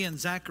In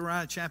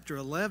Zechariah chapter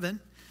 11,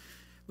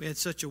 we had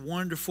such a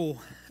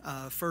wonderful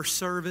first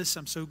service.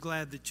 I'm so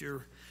glad that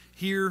you're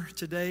here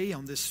today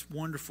on this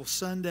wonderful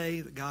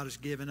Sunday that God has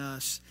given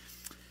us.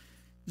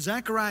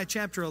 Zechariah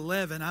chapter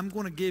 11, I'm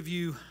going to give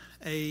you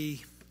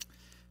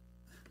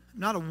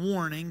not a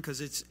warning,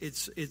 because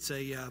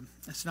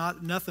it's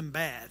not nothing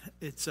bad.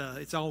 It's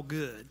all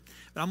good.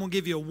 But I'm going to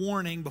give you a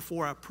warning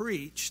before I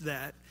preach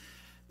that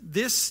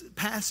this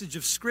passage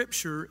of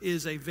Scripture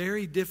is a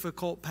very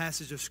difficult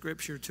passage of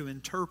Scripture to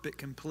interpret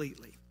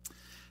completely.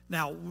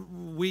 Now,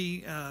 we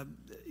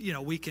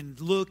can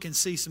look and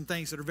see some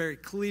things that are very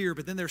clear,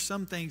 but then there's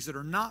some things that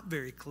are not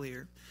very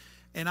clear.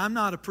 And I'm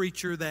not a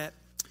preacher that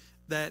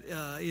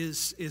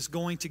is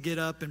going to get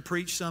up and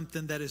preach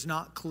something that is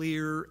not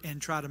clear and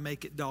try to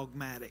make it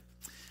dogmatic.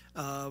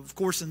 Of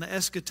course, in the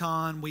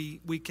eschaton,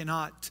 we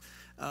cannot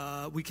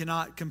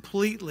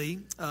completely.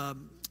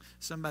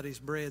 Somebody's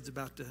bread's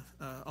about to,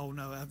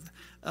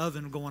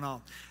 oven going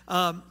off.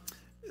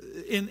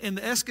 In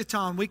the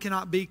eschaton, we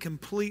cannot be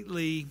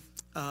completely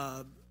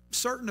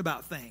certain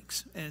about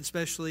things, and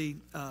especially,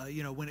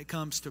 when it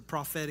comes to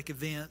prophetic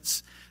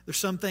events. There's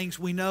some things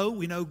we know.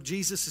 We know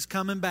Jesus is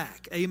coming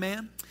back.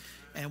 Amen?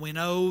 And we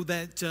know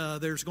that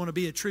there's going to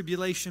be a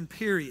tribulation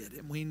period.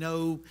 And we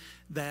know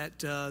that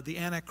the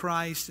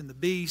Antichrist and the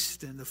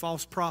beast and the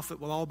false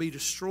prophet will all be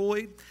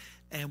destroyed.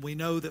 And we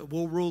know that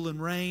we'll rule and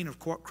reign, or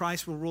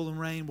Christ will rule and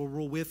reign. We'll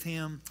rule with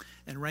Him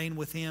and reign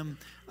with Him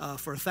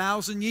for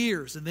 1,000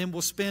 years. And then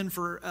we'll spend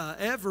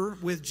forever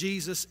with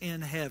Jesus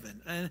in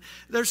heaven. And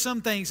there's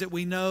some things that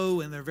we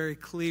know and they're very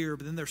clear,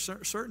 but then there's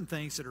certain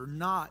things that are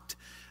not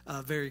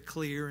very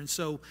clear. And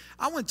so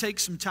I want to take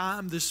some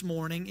time this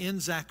morning in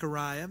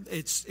Zechariah.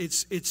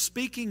 It's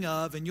speaking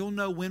of, and you'll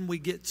know when we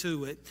get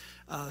to it,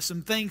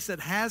 some things that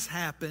has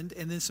happened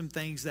and then some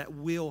things that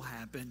will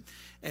happen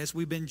as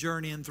we've been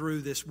journeying through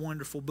this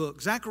wonderful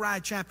book.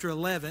 Zechariah chapter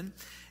 11,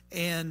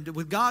 and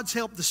with God's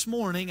help this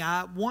morning,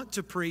 I want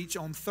to preach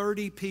on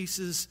 30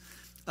 pieces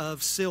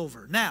of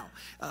silver. Now,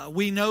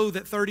 we know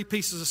that 30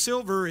 pieces of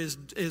silver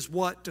is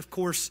what, of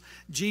course,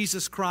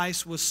 Jesus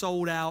Christ was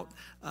sold out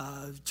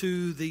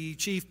to the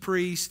chief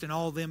priest and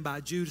all of them by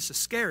Judas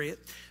Iscariot.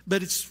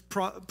 But it's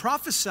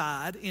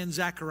prophesied in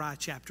Zechariah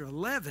chapter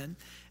 11,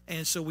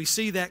 and so we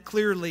see that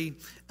clearly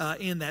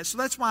in that. So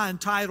that's why I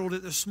entitled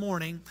it this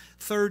morning,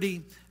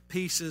 30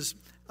 Pieces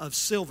of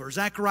Silver.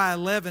 Zechariah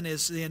 11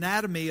 is the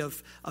anatomy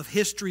of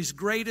history's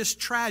greatest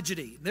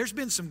tragedy. There's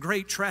been some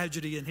great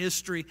tragedy in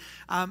history.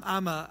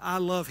 I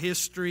love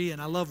history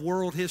and I love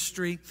world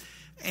history.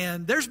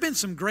 And there's been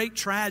some great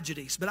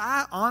tragedies. But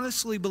I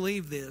honestly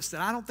believe this,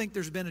 that I don't think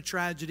there's been a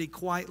tragedy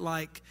quite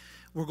like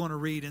we're going to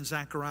read in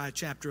Zechariah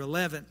chapter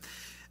 11.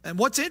 And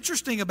what's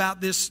interesting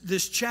about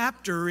this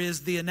chapter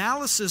is the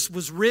analysis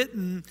was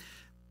written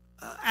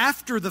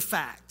after the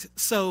fact.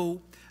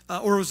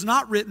 Or was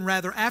not written,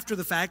 rather, after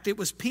the fact. It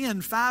was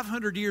penned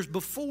 500 years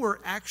before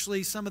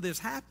actually some of this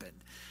happened.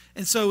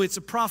 And so it's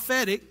a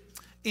prophetic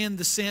in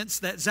the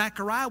sense that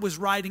Zechariah was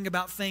writing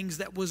about things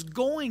that was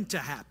going to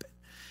happen.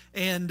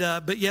 And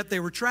but yet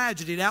they were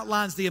tragedy. It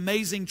outlines the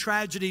amazing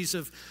tragedies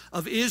of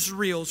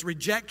Israel's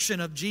rejection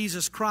of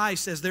Jesus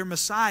Christ as their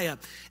Messiah.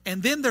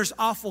 And then there's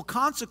awful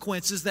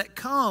consequences that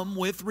come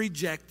with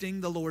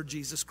rejecting the Lord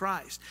Jesus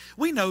Christ.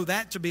 We know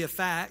that to be a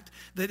fact,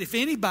 that if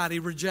anybody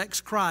rejects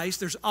Christ,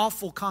 there's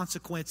awful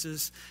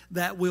consequences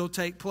that will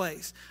take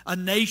place. A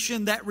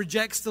nation that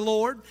rejects the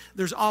Lord,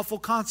 there's awful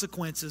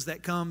consequences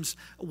that comes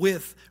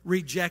with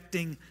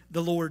rejecting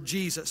the Lord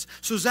Jesus.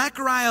 So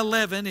Zechariah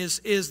 11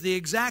 is the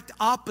exact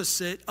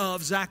opposite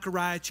of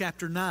Zechariah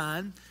chapter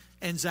 9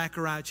 and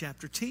Zechariah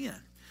chapter 10.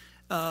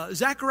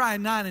 Zechariah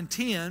 9 and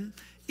 10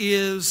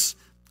 is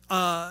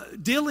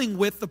dealing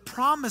with the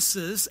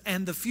promises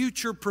and the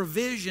future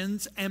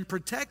provisions and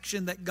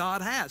protection that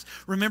God has.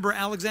 Remember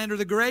Alexander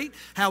the Great,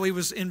 how he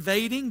was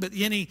invading, but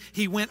then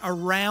he went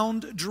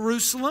around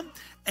Jerusalem.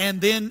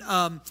 And then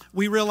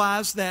we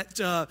realize that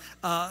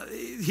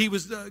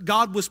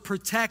God was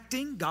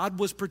protecting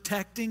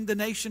the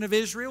nation of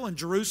Israel and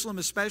Jerusalem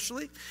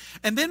especially.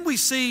 And then we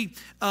see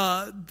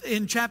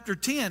in chapter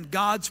 10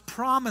 God's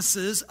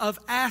promises of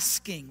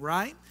asking,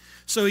 right?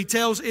 So He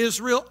tells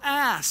Israel,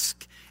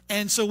 ask.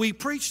 And so we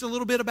preached a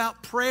little bit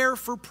about prayer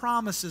for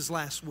promises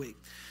last week.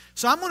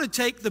 So I'm going to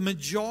take the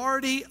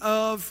majority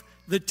of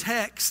the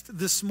text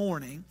this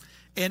morning,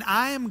 and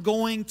I am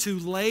going to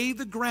lay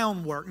the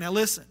groundwork. Now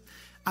listen.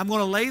 I'm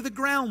going to lay the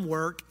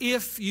groundwork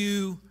if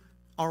you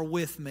are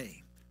with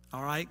me,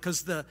 all right?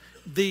 Because the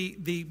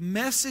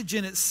message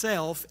in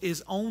itself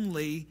is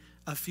only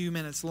a few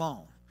minutes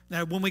long.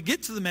 Now, when we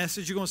get to the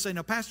message, you're going to say,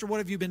 now, Pastor, what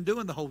have you been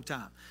doing the whole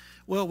time?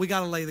 Well, we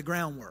got to lay the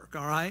groundwork,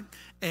 all right?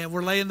 And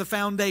we're laying the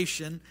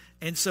foundation,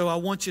 and so I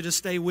want you to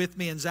stay with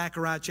me in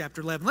Zechariah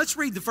chapter 11. Let's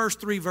read the first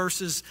 3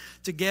 verses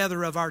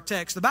together of our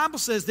text. The Bible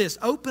says this,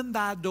 open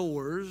thy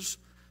doors,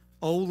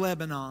 O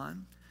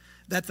Lebanon,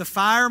 that the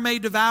fire may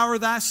devour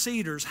thy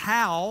cedars.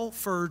 Howl,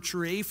 fir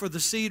tree, for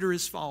the cedar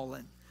is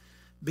fallen,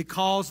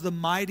 because the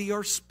mighty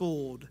are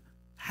spoiled.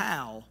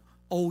 Howl,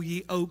 O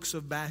ye oaks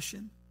of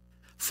Bashan.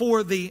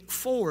 for the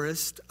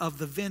forest of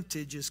the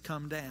vintage is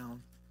come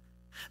down.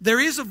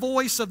 There is a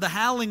voice of the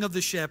howling of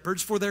the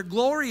shepherds, for their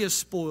glory is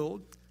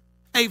spoiled,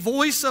 a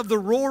voice of the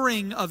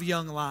roaring of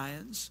young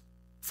lions,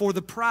 for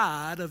the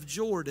pride of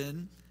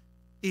Jordan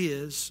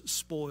is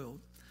spoiled.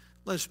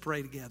 Let's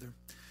pray together.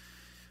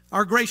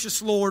 Our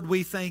gracious Lord,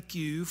 we thank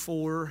you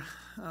for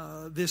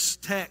this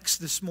text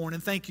this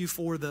morning. Thank you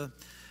for the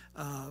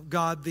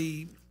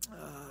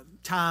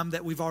time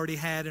that we've already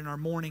had in our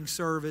morning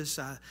service.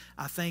 I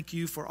thank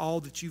you for all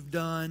that you've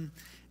done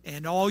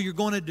and all you're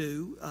going to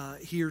do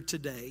here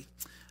today.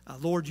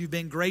 Lord, you've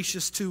been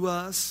gracious to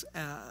us.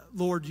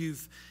 Lord,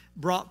 you've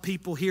brought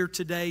people here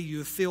today. You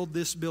have filled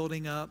this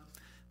building up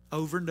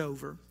over and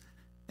over.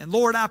 And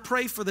Lord, I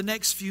pray for the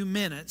next few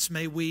minutes,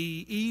 may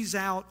we ease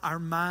out our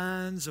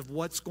minds of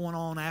what's going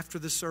on after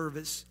the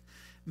service.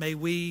 May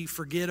we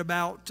forget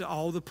about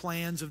all the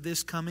plans of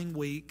this coming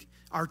week,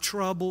 our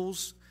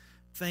troubles,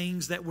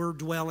 things that we're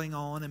dwelling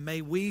on, and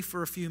may we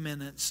for a few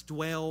minutes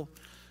dwell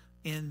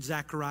in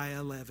Zechariah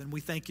 11.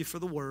 We thank you for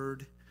the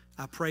word.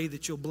 I pray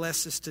that you'll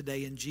bless us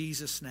today in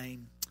Jesus'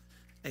 name.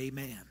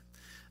 Amen.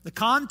 The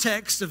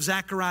context of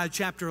Zechariah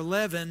chapter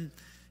 11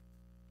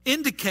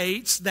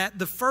 indicates that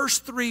the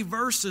first 3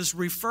 verses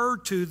refer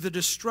to the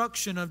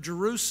destruction of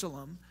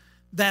Jerusalem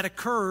that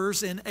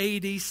occurs in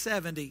AD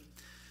 70.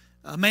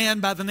 A man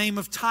by the name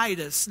of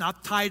Titus,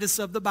 not Titus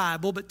of the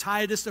Bible, but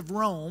Titus of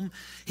Rome,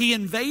 he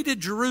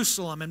invaded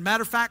Jerusalem. And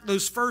matter of fact,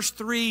 those first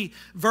 3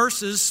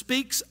 verses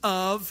speaks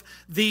of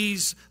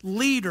these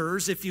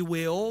leaders, if you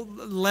will,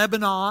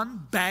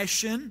 Lebanon,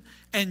 Bashan,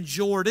 and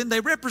Jordan.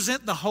 They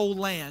represent the whole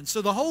land.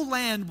 So the whole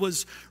land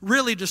was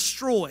really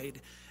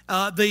destroyed.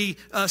 The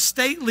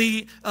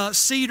stately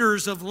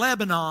cedars of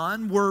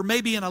Lebanon were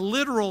maybe in a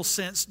literal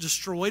sense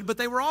destroyed, but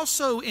they were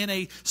also in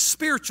a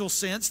spiritual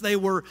sense, they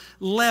were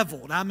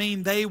leveled. I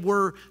mean, they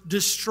were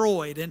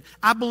destroyed. And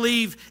I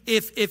believe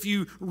if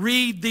you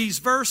read these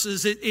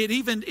verses, it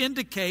even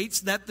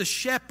indicates that the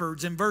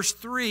shepherds, in verse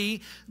 3,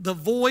 the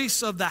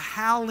voice of the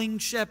howling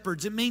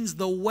shepherds, it means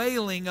the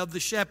wailing of the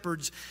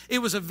shepherds. It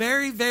was a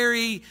very,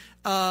 very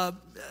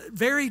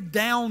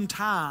down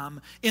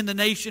time in the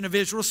nation of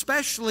Israel,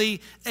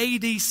 especially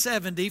AD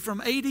 70.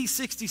 From AD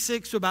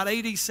 66 to about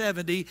AD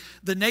 70,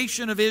 the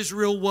nation of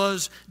Israel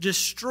was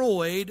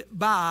destroyed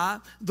by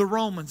the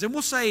Romans. And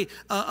we'll say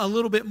a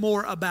little bit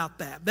more about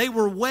that. They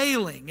were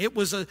wailing. It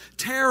was a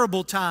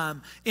terrible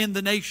time in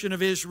the nation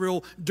of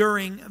Israel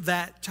during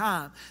that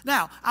time.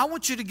 Now, I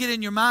want you to get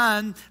in your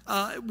mind,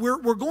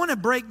 we're going to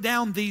break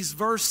down these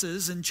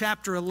verses in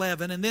chapter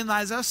 11, and then,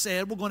 as I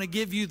said, we're going to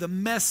give you the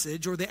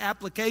message or the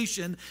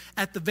application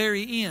at the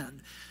very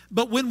end.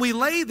 But when we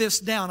lay this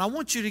down, I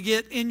want you to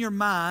get in your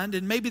mind,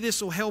 and maybe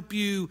this will help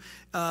you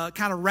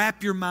kind of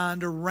wrap your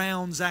mind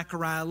around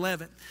Zechariah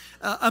 11.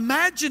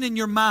 Imagine in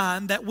your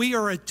mind that we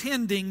are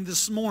attending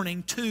this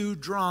morning 2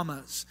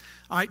 dramas.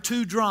 All right,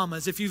 2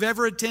 dramas. If you've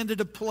ever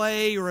attended a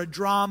play or a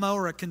drama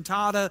or a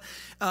cantata,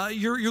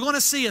 you're going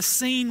to see a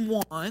scene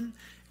 1,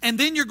 and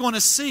then you're going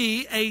to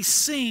see a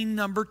scene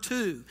number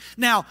 2.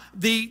 Now,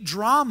 the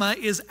drama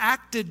is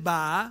acted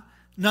by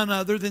none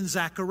other than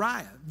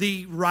Zechariah,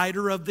 the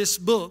writer of this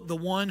book, the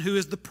one who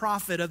is the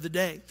prophet of the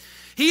day.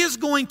 He is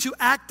going to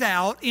act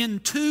out in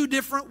 2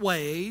 different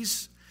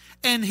ways,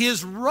 and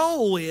his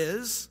role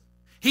is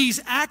he's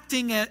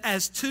acting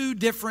as 2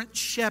 different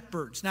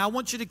shepherds. Now, I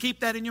want you to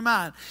keep that in your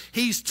mind.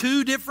 He's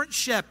 2 different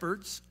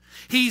shepherds.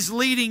 He's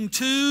leading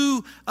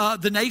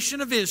the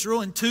nation of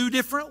Israel in 2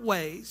 different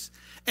ways.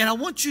 And I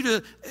want you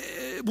to,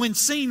 when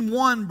scene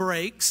 1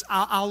 breaks,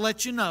 I'll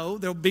let you know.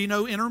 There'll be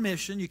no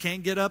intermission. You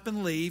can't get up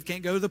and leave.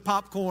 Can't go to the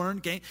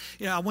popcorn.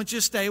 I want you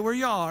to stay where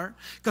you are.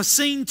 Because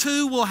scene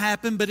 2 will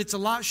happen, but it's a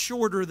lot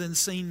shorter than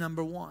scene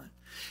number 1.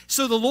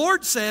 So the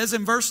Lord says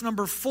in verse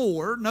number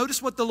 4,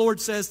 notice what the Lord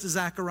says to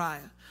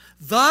Zechariah.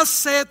 Thus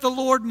saith the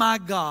Lord my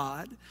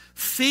God,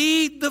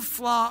 feed the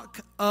flock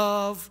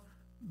of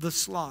the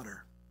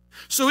slaughter.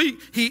 So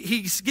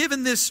he's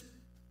given this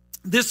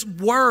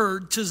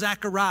word to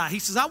Zechariah. He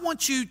says, I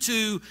want you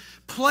to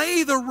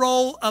play the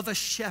role of a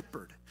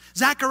shepherd.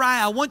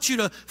 Zechariah, I want you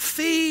to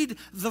feed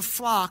the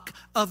flock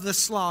of the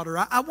slaughter.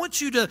 I want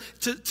you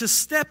to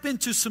step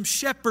into some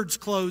shepherd's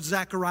clothes,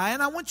 Zechariah,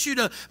 and I want you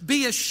to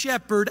be a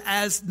shepherd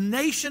as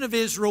nation of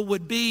Israel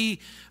would be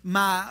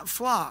my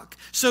flock.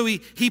 So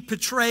he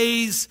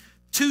portrays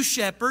 2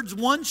 shepherds.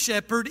 One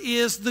shepherd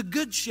is the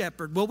good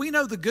shepherd. Well, we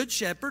know the good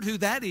shepherd, who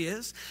that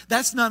is.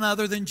 That's none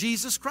other than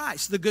Jesus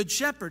Christ, the good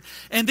shepherd.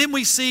 And then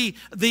we see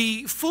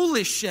the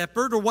foolish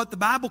shepherd, or what the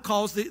Bible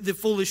calls the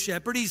foolish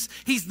shepherd.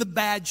 He's the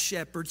bad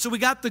shepherd. So we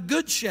got the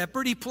good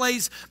shepherd. He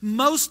plays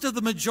most of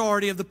the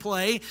majority of the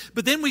play.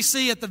 But then we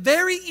see at the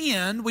very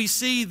end, we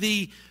see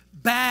the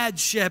bad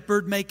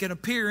shepherd make an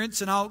appearance,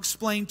 and I'll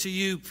explain to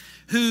you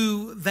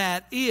who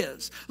that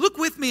is. Look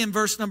with me in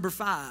verse number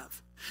 5.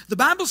 The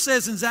Bible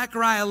says in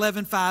Zechariah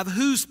 11:5,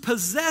 whose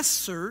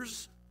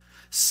possessors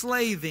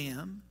slay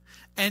them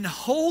and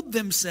hold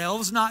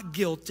themselves not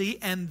guilty,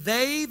 and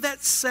they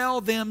that sell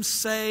them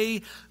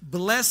say,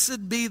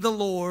 blessed be the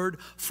Lord,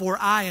 for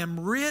I am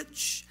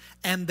rich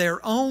and their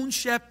own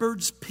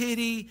shepherds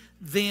pity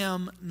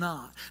them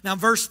not. Now,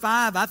 verse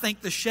 5, I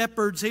think the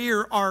shepherds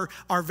here are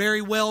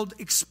very well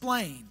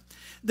explained.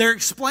 They're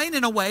explained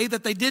in a way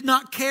that they did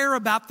not care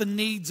about the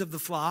needs of the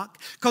flock,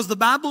 because the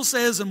Bible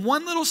says in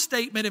one little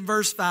statement in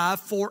verse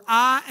 5, "For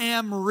I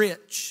am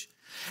rich."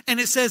 And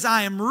it says,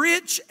 "I am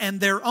rich, and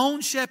their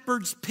own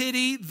shepherds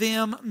pity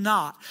them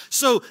not."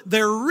 So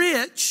they're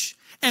rich,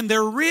 and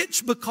they're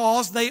rich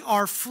because they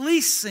are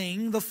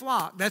fleecing the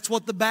flock. That's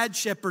what the bad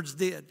shepherds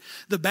did.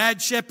 The bad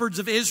shepherds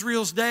of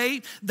Israel's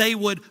day, they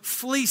would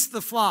fleece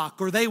the flock,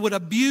 or they would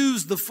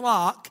abuse the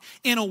flock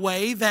in a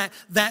way that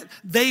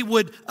they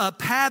would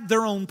pad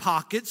their own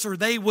pockets, or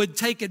they would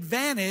take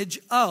advantage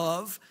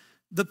of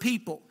the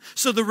people.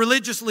 So the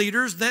religious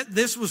leaders, that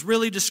this was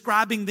really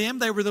describing them.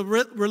 They were the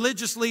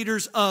religious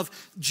leaders of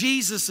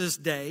Jesus'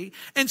 day.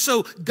 And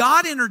so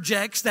God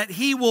interjects that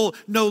He will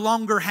no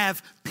longer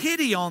have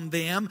pity on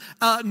them,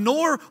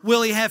 nor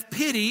will He have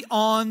pity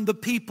on the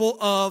people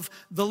of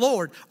the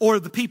Lord, or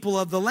the people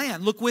of the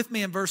land. Look with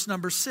me in verse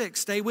number 6.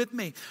 Stay with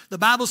me. The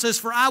Bible says,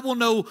 For I will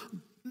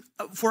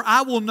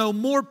no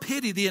more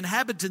pity the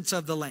inhabitants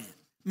of the land,"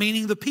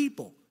 meaning the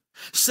people,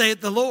 "saith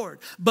the Lord.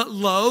 But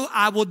lo,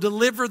 I will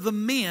deliver the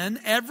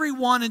men, every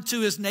one into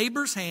his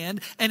neighbor's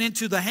hand, and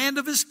into the hand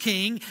of his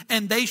king,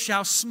 and they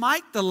shall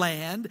smite the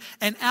land,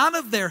 and out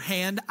of their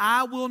hand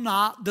I will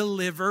not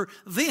deliver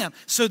them."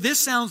 So this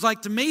sounds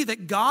like to me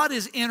that God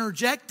is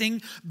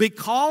interjecting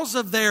because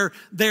of their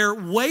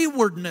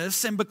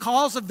waywardness, and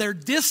because of their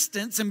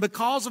distance, and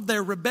because of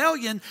their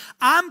rebellion.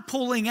 I'm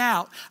pulling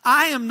out.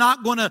 I am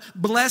not going to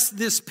bless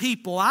this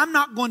people. I'm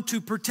not going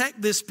to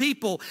protect this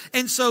people.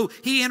 And so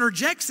He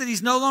interjects that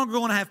He's no longer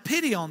going to have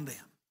pity on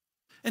them.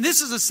 And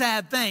this is a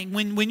sad thing.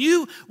 When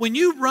you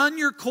run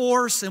your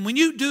course, and when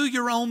you do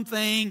your own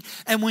thing,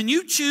 and when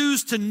you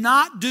choose to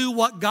not do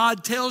what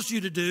God tells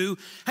you to do,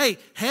 hey,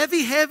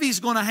 heavy's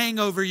going to hang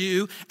over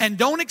you, and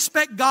don't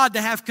expect God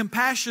to have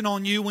compassion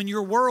on you when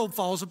your world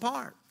falls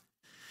apart.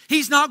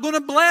 He's not going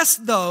to bless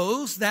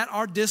those that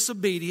are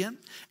disobedient,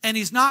 and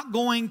He's not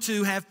going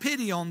to have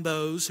pity on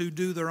those who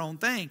do their own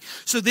thing.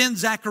 So then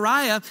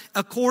Zechariah,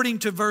 according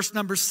to verse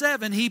number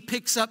 7, he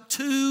picks up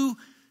 2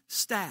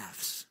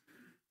 staffs.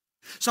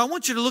 So I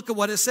want you to look at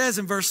what it says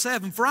in verse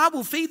 7. "For I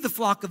will feed the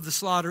flock of the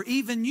slaughter,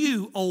 even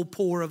you, O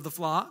poor of the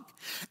flock.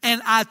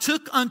 And I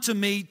took unto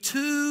me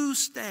 2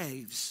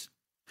 staves.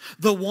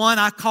 The one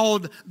I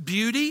called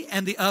Beauty,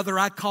 and the other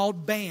I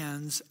called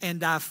Bands,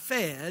 and I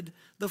fed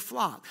the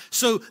flock."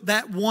 So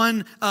that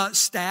one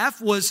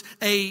staff was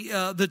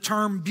the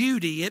term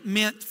beauty. It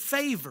meant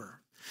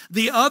favor.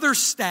 The other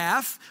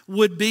staff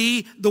would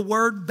be the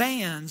word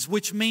bands,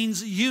 which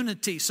means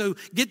unity. So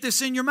get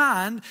this in your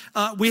mind.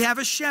 We have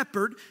a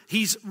shepherd.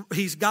 He's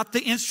got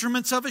the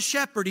instruments of a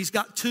shepherd. He's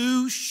got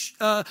two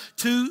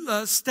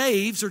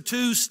staves, or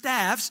 2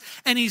 staffs,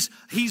 and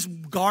he's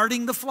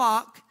guarding the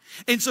flock.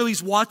 And so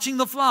he's watching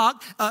the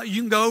flock.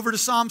 You can go over to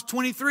Psalms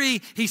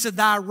 23. He said,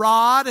 "Thy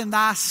rod and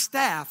thy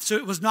staff." So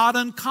it was not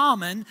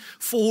uncommon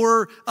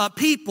for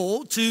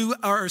people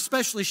or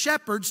especially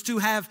shepherds, to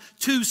have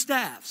 2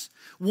 staffs.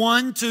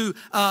 One to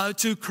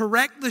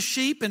correct the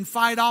sheep and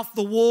fight off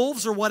the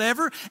wolves or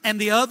whatever,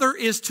 and the other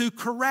is to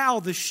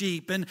corral the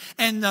sheep. And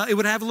it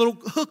would have a little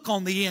hook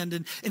on the end,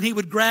 and he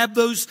would grab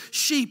those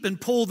sheep and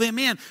pull them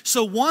in.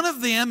 So one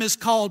of them is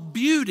called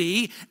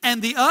Beauty,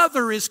 and the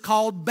other is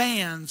called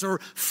Bands, or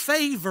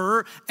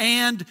favor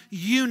and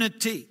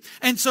unity.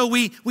 And so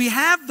we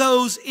have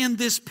those in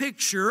this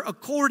picture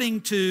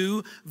according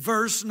to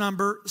verse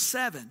number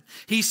 7.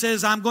 He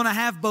says, "I'm going to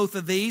have both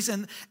of these,"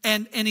 and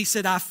he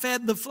said, "I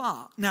fed the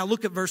flock." Now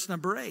look at verse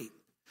number 8.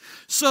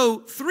 "So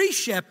 3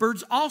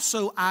 shepherds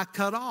also I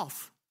cut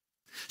off."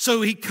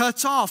 So He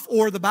cuts off,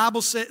 or the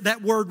Bible said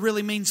that word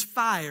really means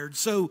fired.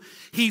 So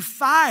He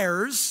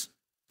fires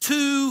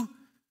 2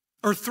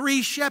 or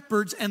 3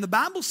 shepherds, and the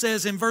Bible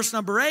says in verse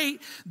number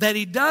 8 that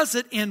He does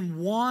it in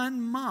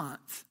 1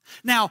 month.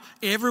 Now,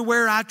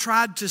 everywhere I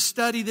tried to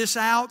study this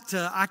out,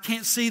 I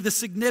can't see the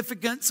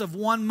significance of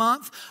 1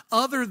 month,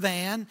 other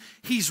than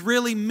He's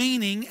really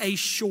meaning a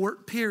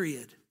short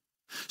period.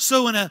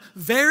 So in a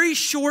very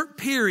short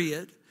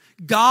period,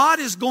 God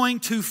is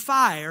going to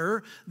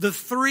fire the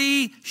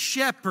 3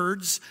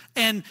 shepherds.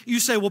 And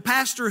you say, "Well,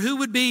 Pastor, who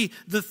would be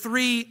the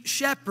 3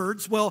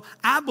 shepherds?" Well,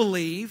 I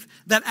believe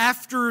that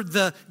after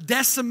the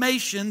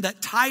decimation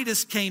that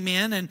Titus came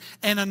in and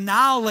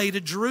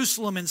annihilated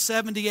Jerusalem in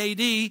 70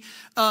 AD,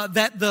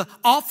 that the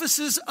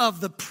offices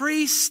of the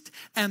priest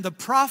and the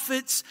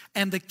prophets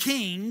and the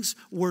kings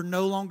were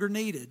no longer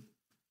needed,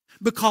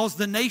 because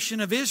the nation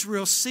of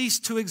Israel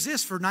ceased to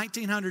exist for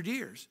 1900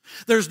 years.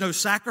 There's no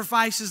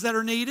sacrifices that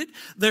are needed.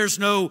 There's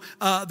no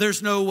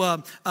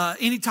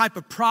any type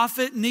of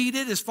prophet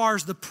needed as far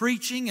as the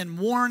preaching and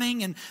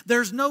warning, and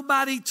there's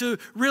nobody to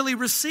really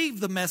receive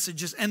the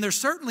messages. And there's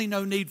certainly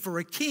no need for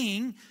a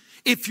king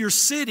if your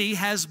city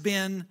has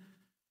been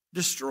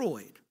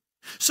destroyed.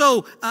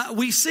 So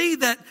we see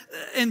that,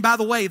 and by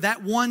the way,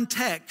 that one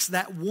text,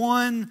 that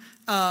one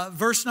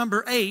verse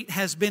number 8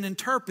 has been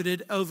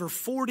interpreted over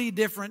 40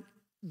 different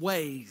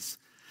ways.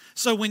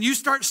 So when you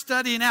start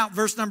studying out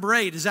verse number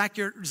 8,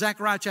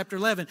 Zechariah chapter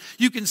 11,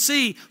 you can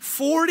see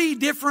 40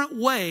 different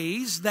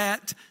ways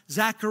that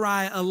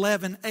Zechariah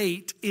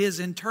 11:8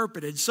 is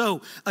interpreted.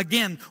 So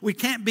again, we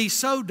can't be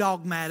so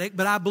dogmatic,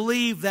 but I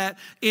believe that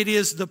it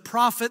is the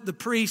prophet, the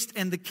priest,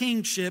 and the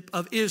kingship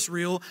of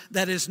Israel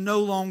that is no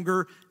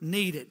longer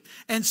needed.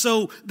 And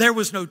so there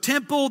was no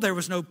temple, there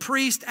was no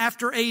priest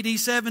after AD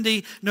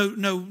 70,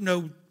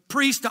 no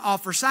priest to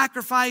offer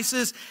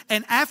sacrifices,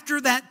 and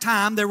after that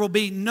time there will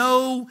be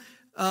no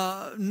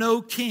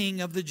king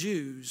of the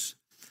Jews.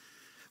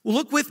 Well,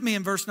 look with me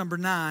in verse number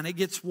 9. It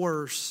gets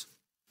worse.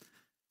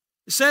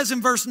 It says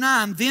in verse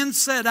 9, "Then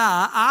said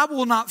I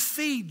will not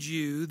feed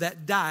you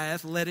that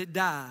dieth, let it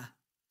die.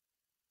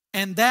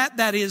 And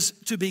that is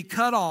to be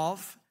cut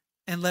off,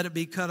 and let it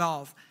be cut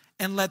off.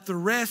 And let the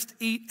rest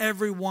eat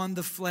every one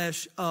the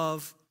flesh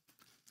of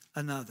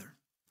another."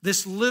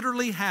 This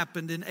literally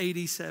happened in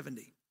AD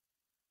 70.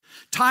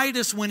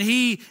 Titus, when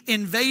he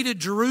invaded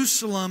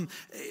Jerusalem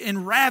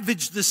and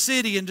ravaged the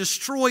city and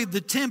destroyed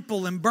the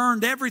temple and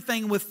burned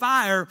everything with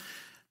fire,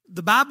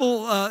 the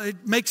Bible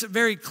makes it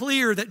very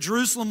clear that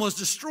Jerusalem was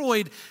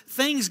destroyed.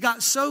 Things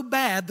got so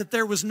bad that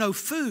there was no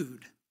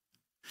food.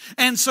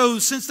 And so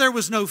since there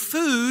was no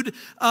food,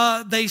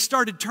 they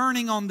started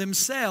turning on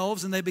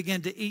themselves and they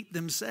began to eat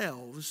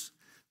themselves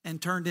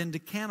and turned into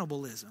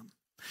cannibalism.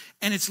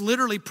 And it's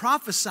literally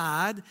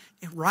prophesied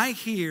right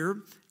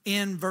here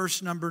in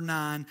verse number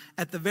 9.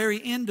 At the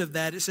very end of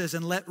that, it says,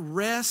 "And let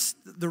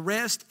the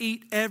rest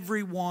eat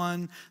every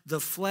one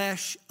the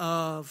flesh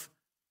of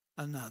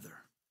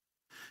another."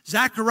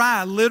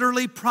 Zechariah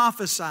literally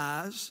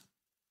prophesies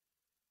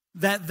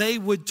that they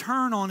would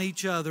turn on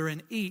each other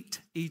and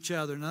eat each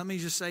other. Now let me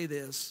just say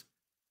this.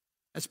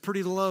 That's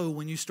pretty low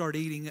when you start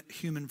eating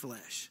human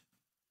flesh.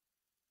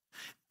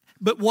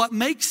 But what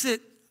makes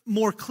it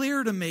more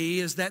clear to me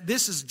is that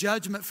this is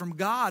judgment from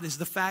God, is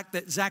the fact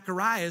that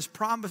Zechariah is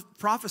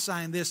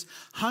prophesying this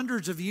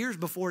hundreds of years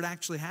before it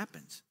actually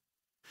happens.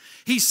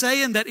 He's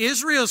saying that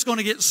Israel is going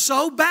to get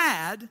so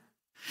bad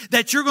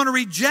that you're going to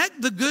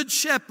reject the good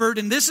shepherd,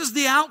 and this is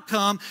the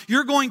outcome.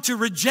 You're going to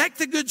reject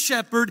the good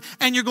shepherd,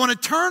 and you're going to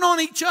turn on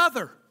each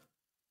other.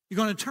 You're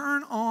going to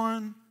turn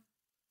on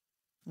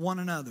one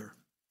another.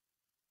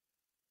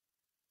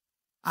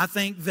 I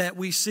think that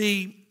we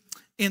see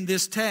in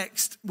this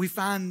text, we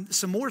find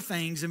some more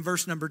things in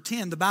verse number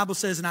 10. The Bible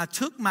says, "And I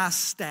took my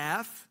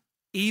staff,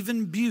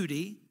 even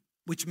beauty,"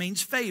 which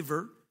means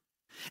favor,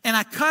 "and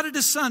I cut it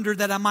asunder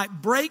that I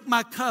might break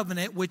my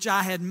covenant which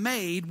I had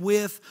made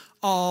with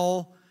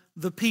all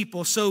the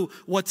people." So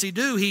what's he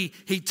do? He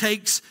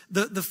takes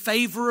the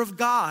favor of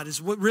God is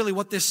really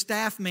what this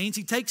staff means.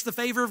 He takes the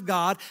favor of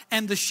God,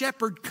 and the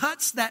shepherd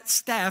cuts that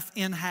staff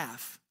in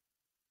half.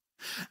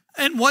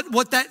 And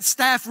what that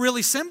staff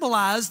really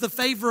symbolized, the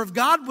favor of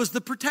God, was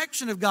the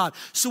protection of God.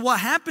 So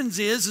what happens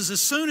is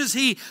as soon as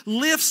he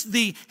lifts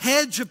the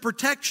hedge of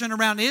protection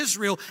around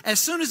Israel, as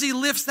soon as he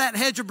lifts that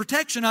hedge of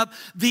protection up,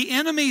 the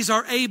enemies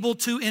are able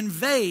to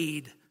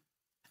invade.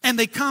 And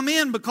they come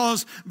in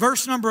because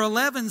verse number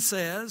 11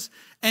 says,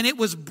 "And it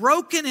was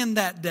broken in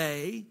that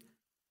day,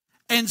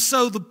 and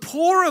so the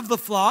poor of the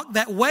flock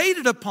that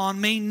waited upon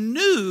me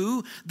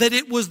knew that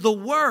it was the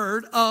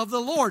word of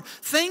the Lord."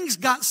 Things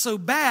got so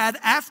bad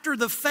after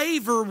the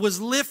favor was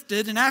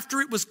lifted and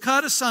after it was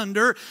cut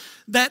asunder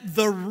that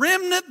the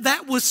remnant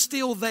that was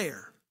still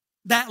there,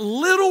 that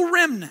little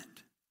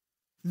remnant,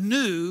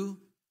 knew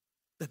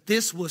that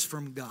this was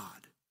from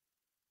God.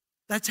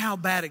 That's how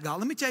bad it got.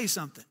 Let me tell you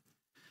something.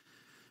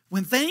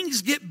 When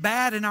things get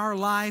bad in our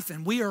life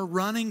and we are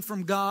running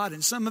from God,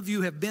 and some of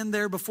you have been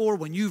there before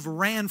when you've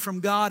ran from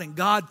God and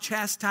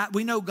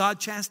we know God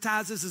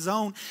chastises His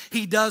own.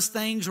 He does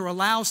things or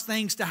allows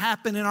things to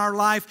happen in our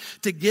life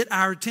to get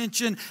our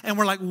attention. And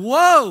we're like,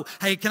 whoa,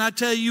 hey, can I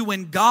tell you,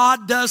 when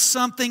God does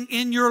something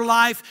in your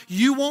life,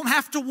 you won't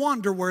have to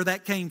wonder where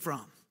that came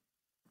from.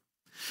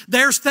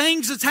 There's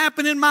things that's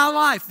happened in my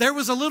life. There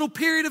was a little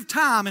period of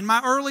time in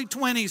my early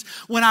 20s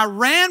when I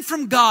ran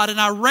from God and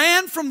I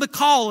ran from the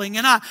calling,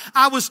 and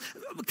I was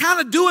kind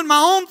of doing my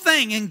own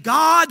thing, and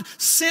God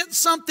sent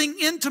something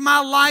into my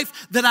life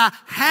that I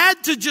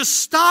had to just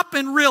stop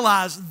and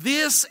realize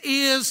this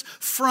is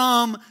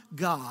from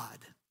God.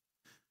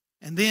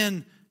 And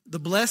then the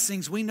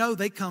blessings, we know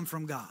they come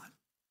from God.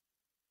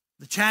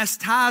 The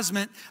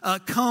chastisement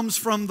comes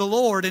from the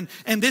Lord.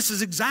 And this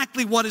is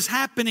exactly what is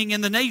happening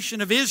in the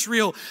nation of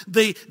Israel.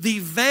 The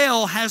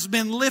veil has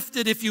been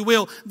lifted, if you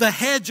will. The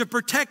hedge of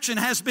protection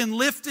has been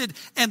lifted.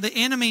 And the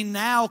enemy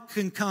now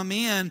can come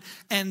in.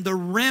 And the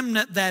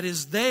remnant that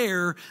is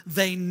there,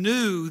 they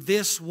knew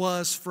this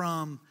was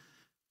from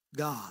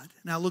God.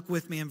 Now look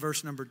with me in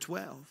verse number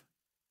 12.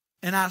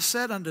 "And I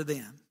said unto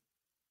them,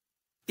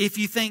 If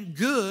you think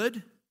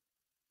good,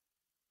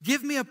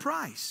 give me a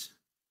price.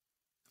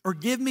 Or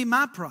give me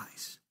my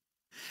price.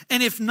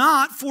 And if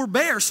not,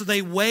 forbear." So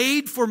they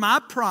weighed for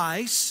my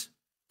price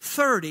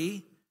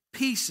 30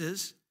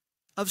 pieces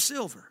of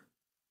silver.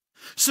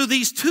 So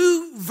these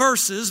two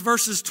verses,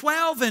 verses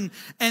 12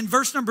 and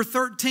verse number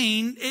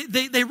 13,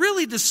 they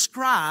really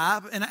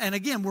describe, and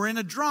again, we're in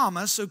a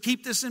drama, so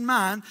keep this in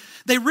mind.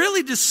 They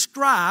really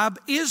describe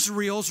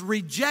Israel's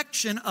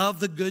rejection of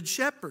the Good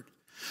Shepherd.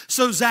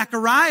 So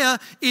Zechariah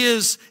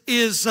he's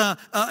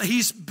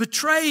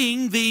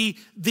betraying the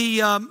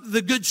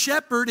Good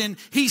Shepherd, and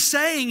he's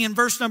saying in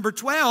verse number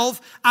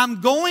 12, I'm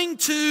going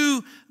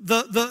to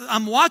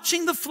I'm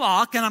watching the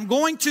flock, and I'm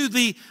going to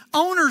the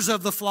owners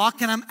of the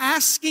flock, and I'm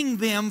asking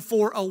them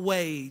for a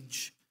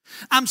wage.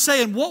 I'm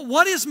saying,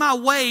 what is my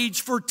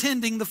wage for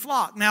tending the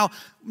flock? Now,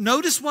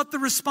 notice what the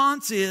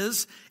response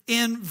is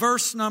in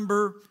verse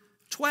number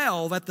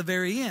 12 at the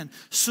very end.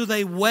 So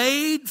they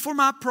weighed for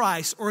my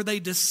price, or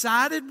they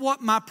decided what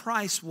my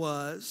price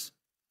was,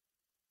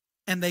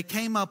 and they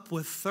came up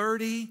with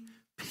 30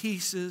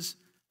 pieces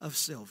of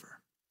silver.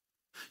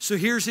 So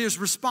here's his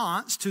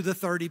response to the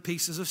 30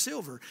 pieces of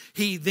silver.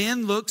 He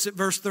then looks at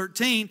verse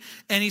 13,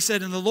 and he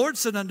said, and the Lord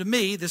said unto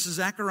me, this is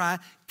Zechariah,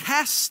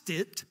 cast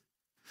it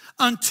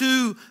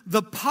unto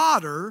the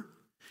potter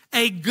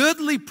a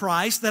goodly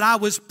price that I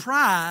was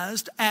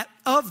prized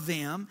of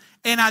them.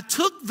 And I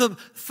took the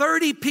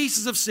 30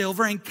 pieces of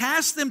silver and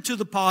cast them to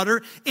the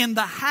potter in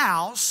the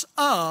house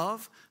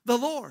of the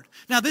Lord.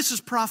 Now this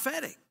is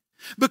prophetic,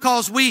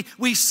 because we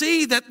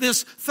see that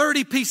this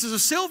 30 pieces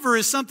of silver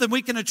is something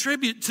we can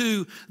attribute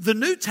to the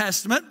New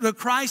Testament. But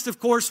Christ, of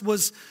course,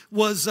 was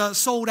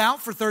sold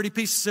out for 30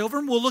 pieces of silver,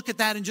 and we'll look at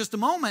that in just a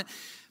moment.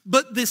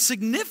 But the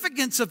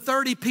significance of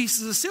 30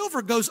 pieces of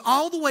silver goes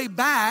all the way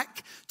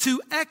back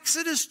to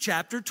Exodus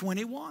chapter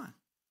 21.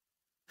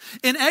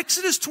 In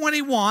Exodus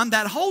 21,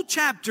 that whole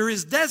chapter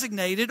is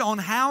designated on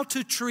how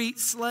to treat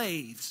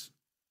slaves.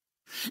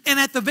 And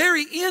at the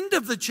very end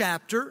of the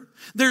chapter,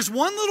 there's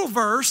one little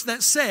verse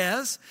that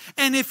says,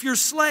 and if your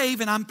slave,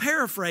 and I'm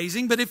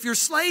paraphrasing, but if your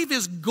slave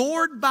is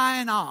gored by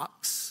an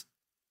ox,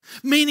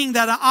 meaning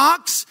that an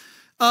ox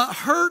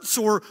hurts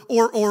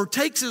or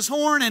takes his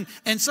horn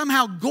and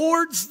somehow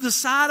gourds the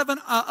side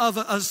of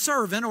a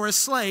servant or a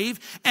slave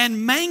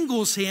and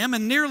mangles him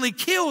and nearly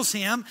kills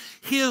him,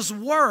 his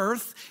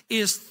worth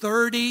is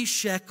 30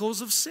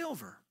 shekels of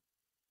silver.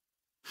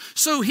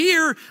 So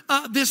here,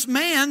 this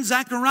man,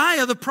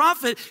 Zechariah the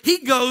prophet, he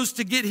goes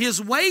to get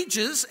his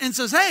wages and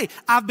says, hey,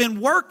 I've been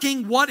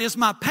working. What is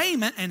my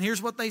payment? And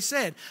here's what they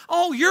said.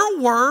 Oh, you're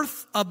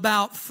worth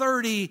about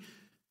 30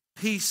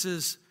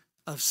 pieces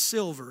of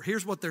silver.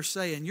 Here's what they're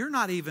saying. You're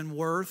not even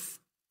worth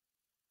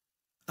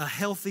a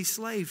healthy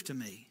slave to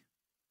me.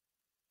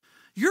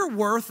 You're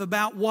worth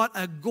about what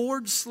a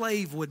gored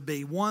slave would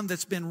be, one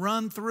that's been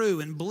run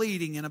through and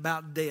bleeding and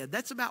about dead.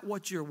 That's about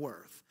what you're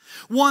worth.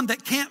 One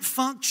that can't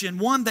function,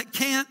 one that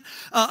can't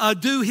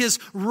do his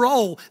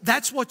role.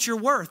 That's what you're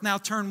worth. Now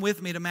turn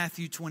with me to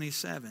Matthew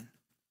 27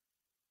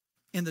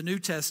 in the New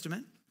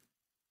Testament.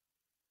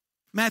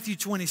 Matthew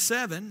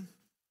 27.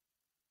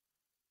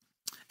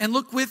 And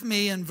look with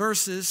me in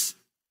verses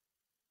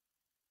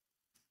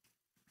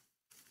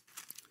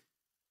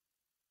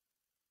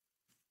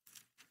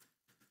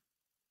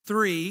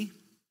 3.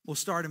 We'll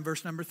start in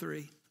verse number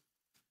 3.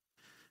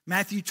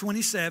 Matthew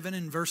 27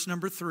 and verse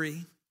number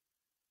 3.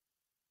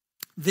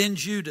 Then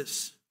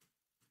Judas.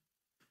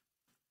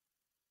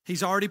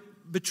 He's already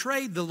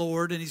betrayed the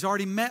Lord, and he's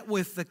already met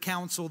with the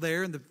council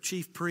there and the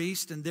chief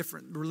priest and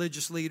different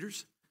religious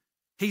leaders.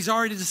 He's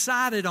already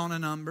decided on a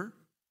number.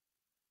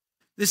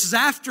 This is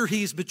after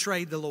he's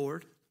betrayed the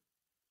Lord.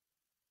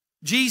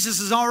 Jesus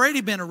has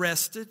already been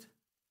arrested.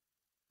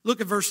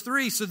 Look at verse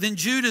 3. So then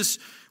Judas,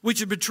 which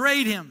had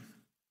betrayed him,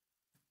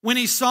 when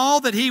he saw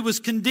that he was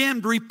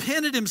condemned,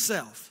 repented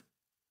himself.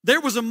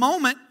 There was a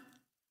moment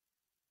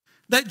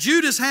that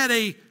Judas had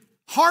a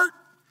heart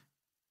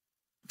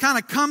kind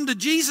of come to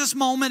Jesus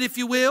moment, if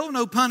you will,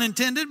 no pun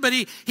intended, but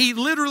he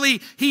literally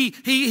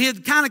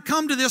had kind of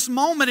come to this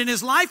moment in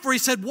his life where he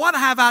said, what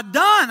have I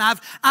done?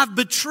 I've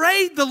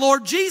betrayed the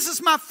Lord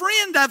Jesus, my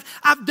friend.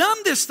 I've done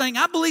this thing.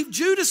 I believe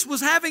Judas was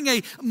having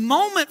a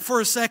moment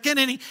for a second,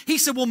 and he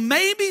said, well,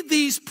 maybe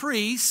these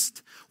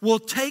priests will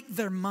take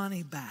their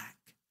money back.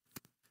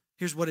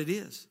 Here's what it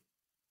is.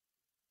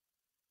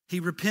 He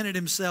repented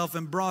himself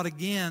and brought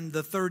again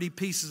the 30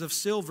 pieces of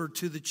silver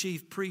to the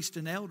chief priest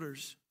and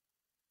elders,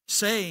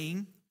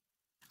 saying,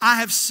 I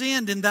have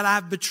sinned in that I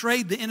have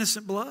betrayed the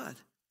innocent blood.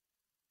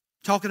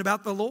 Talking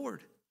about the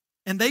Lord.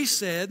 And they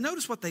said,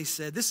 notice what they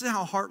said. This is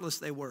how heartless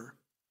they were.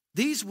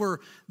 These were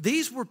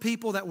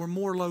people that were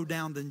more low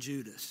down than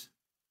Judas.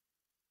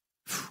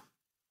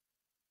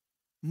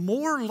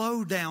 More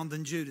low down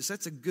than Judas.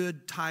 That's a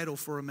good title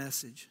for a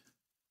message.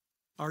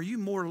 Are you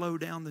more low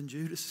down than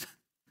Judas?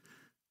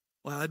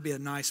 Well, that'd be a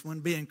nice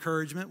one. Be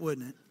encouragement,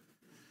 wouldn't it?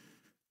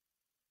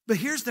 But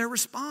here's their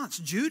response.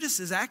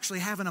 Judas is actually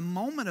having a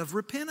moment of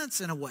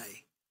repentance in a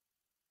way.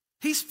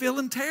 He's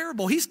feeling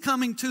terrible. He's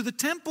coming to the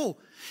temple.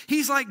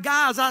 He's like,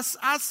 guys,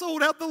 I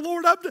sold out the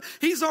Lord.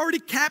 He's already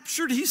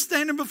captured. He's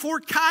standing before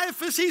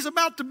Caiaphas. He's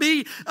about to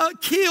be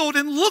killed.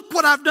 And look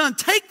what I've done.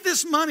 Take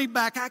this money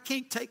back. I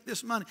can't take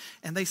this money.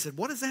 And they said,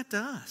 what is that to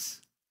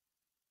us?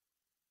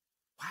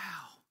 Wow.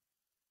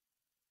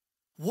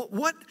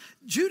 What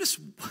Judas,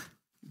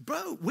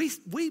 bro,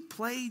 we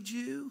played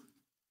you.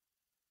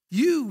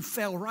 You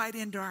fell right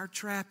into our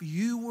trap.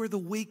 You were the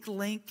weak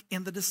link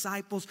in the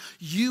disciples.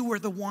 You were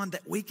the one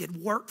that we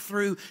could work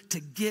through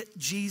to get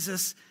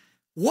Jesus.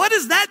 What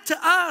is that to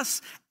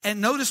us? And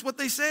notice what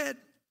they said.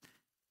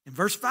 In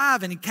verse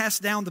 5, and he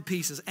cast down the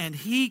pieces. And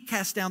he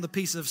cast down the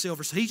pieces of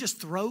silver. So he just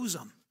throws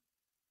them.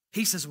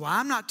 He says, well,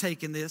 I'm not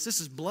taking this.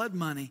 This is blood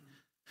money.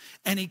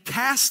 And he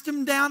cast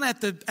them down at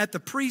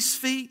the priest's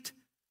feet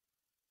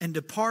and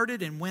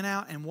departed and went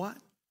out. And what?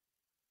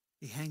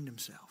 He hanged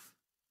himself.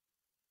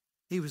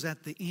 He was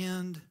at the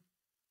end.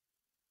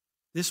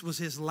 This was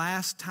his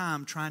last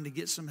time trying to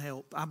get some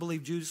help. I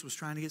believe Judas was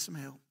trying to get some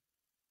help.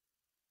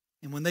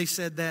 And when they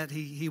said that,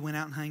 he went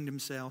out and hanged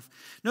himself.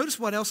 Notice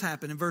what else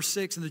happened in verse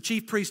 6. And the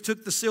chief priest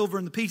took the silver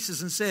and the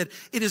pieces and said,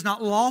 it is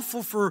not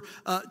lawful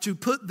to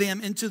put them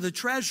into the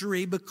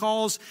treasury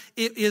because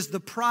it is the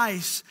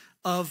price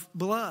of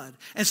blood.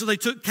 And so they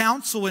took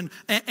counsel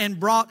and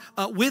brought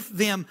with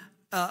them,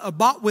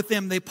 bought with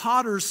them the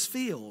potter's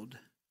field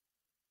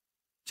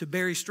to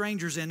bury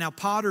strangers in. Now,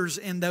 potters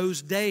in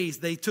those days,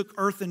 they took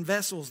earthen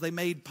vessels, they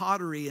made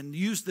pottery and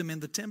used them in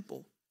the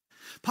temple.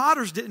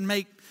 Potters didn't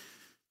make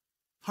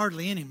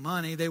hardly any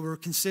money. They were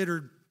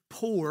considered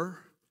poor.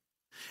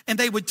 And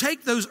they would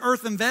take those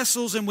earthen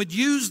vessels and would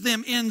use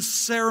them in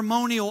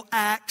ceremonial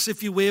acts,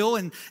 if you will.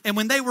 And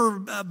when they were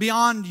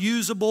beyond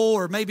usable,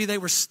 or maybe they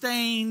were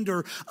stained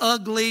or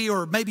ugly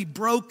or maybe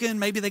broken,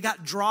 maybe they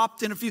got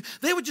dropped in a few,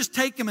 they would just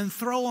take them and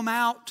throw them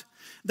out.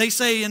 They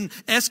say in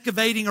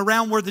excavating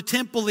around where the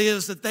temple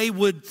is that they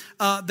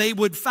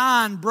would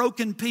find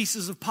broken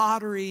pieces of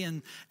pottery,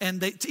 and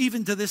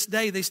even to this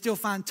day they still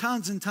find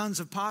tons and tons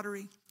of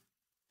pottery.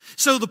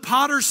 So the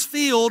potter's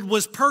field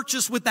was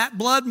purchased with that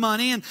blood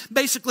money, and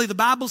basically the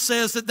Bible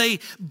says that they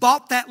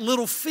bought that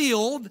little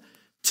field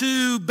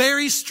to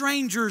bury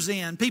strangers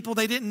in, people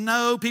they didn't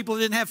know, people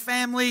that didn't have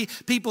family,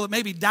 people that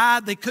maybe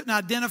died they couldn't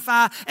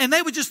identify, and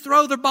they would just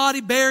throw their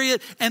body, bury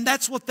it, and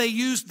that's what they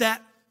used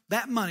that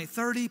money,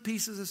 30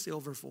 pieces of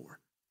silver for.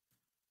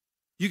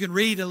 You can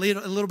read a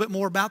little bit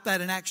more about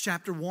that in Acts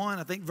chapter 1,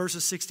 I think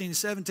verses 16 and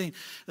 17.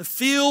 The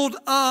field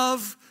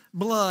of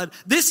blood.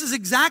 This is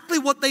exactly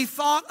what they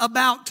thought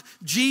about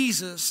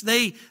Jesus.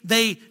 They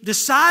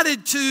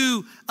decided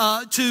to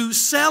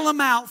sell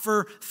him out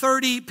for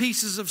 30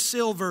 pieces of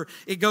silver.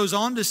 It goes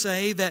on to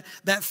say that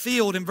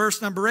field in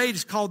verse number 8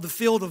 is called the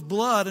field of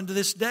blood unto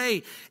this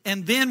day.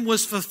 And then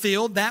was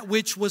fulfilled that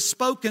which was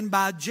spoken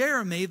by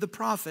Jeremy the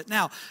prophet.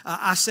 Now,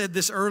 I said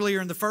this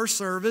earlier in the first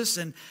service,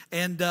 and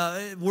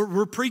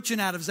we're preaching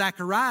out of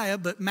Zechariah,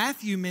 but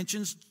Matthew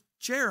mentions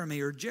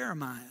Jeremy or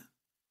Jeremiah.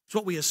 It's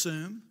what we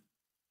assume.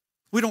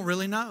 We don't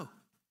really know.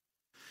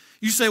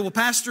 You say, well,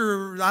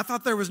 Pastor, I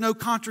thought there was no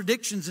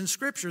contradictions in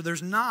Scripture.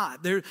 There's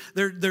not.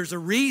 There's a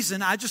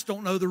reason. I just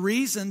don't know the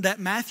reason that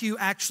Matthew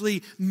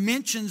actually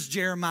mentions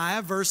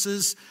Jeremiah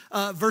versus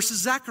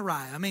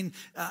Zechariah. I mean,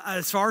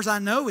 as far as I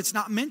know, it's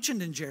not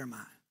mentioned in Jeremiah.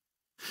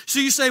 So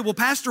you say, well,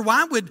 Pastor,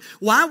 why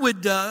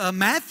would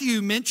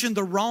Matthew mention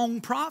the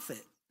wrong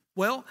prophet?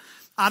 Well,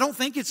 I don't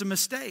think it's a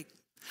mistake.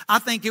 I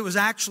think it was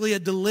actually a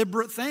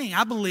deliberate thing.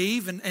 I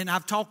believe, and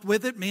I've talked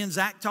with it. Me and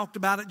Zach talked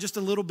about it just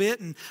a little bit,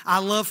 and I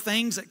love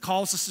things that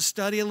cause us to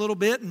study a little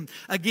bit. And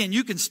again,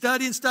 you can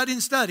study and study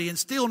and study and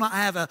still not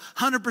have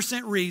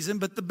 100% reason,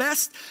 but the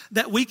best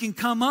that we can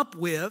come up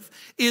with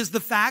is the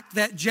fact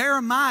that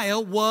Jeremiah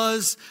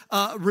was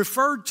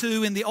referred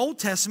to in the Old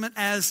Testament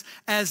as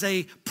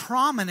a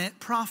prominent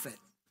prophet.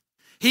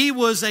 He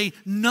was a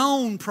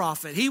known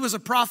prophet. He was a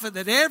prophet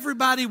that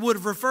everybody would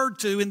have referred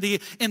to in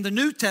the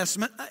New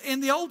Testament,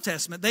 in the Old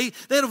Testament. They'd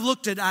have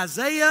looked at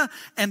Isaiah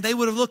and they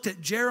would have looked at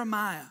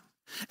Jeremiah.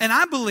 And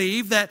I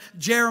believe that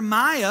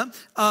Jeremiah,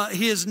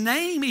 his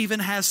name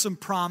even has some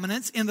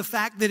prominence in the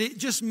fact that it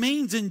just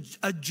means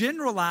a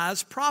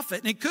generalized prophet.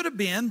 And it could have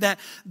been that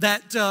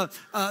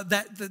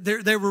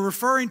they were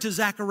referring to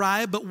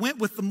Zechariah, but went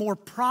with the more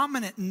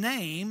prominent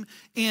name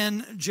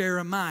in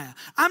Jeremiah.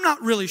 I'm not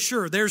really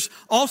sure. There's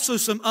also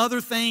some other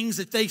things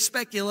that they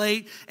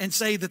speculate and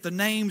say that the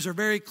names are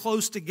very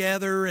close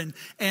together, and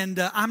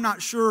I'm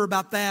not sure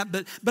about that.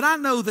 But I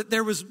know that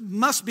there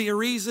must be a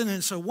reason.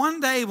 And so one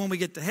day when we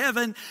get to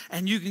heaven,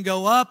 and you can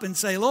go up and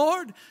say,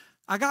 Lord,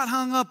 I got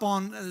hung up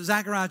on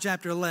Zechariah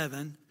chapter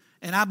 11,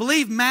 and I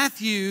believe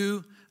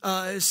Matthew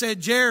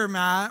said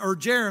Jeremiah or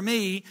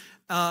Jeremy,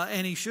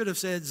 and he should have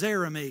said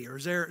Zeremy or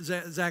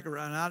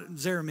Zechariah.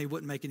 Zeremy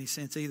wouldn't make any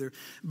sense either,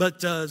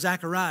 but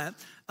Zechariah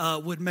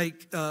would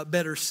make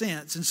better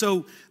sense. And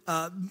so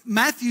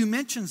Matthew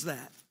mentions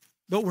that,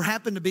 but we're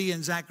happen to be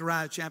in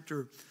Zechariah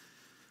chapter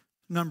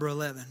number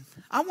 11.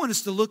 I want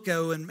us to look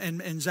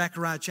in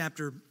Zechariah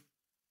chapter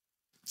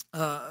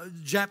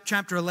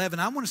 11.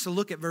 I want us to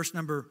look at verse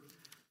number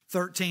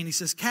 13. He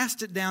says,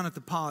 cast it down at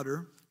the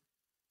potter.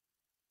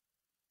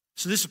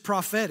 So this is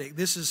prophetic.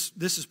 This is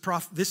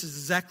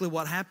exactly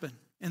what happened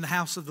in the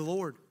house of the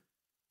Lord.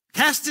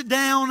 Cast it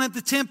down at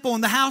the temple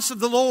in the house of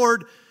the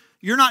Lord.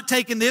 You're not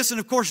taking this. And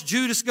of course,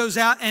 Judas goes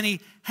out and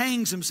he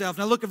hangs himself.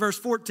 Now look at verse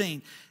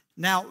 14.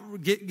 Now,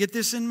 get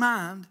this in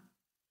mind.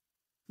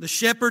 The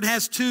shepherd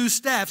has two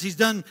staffs. He's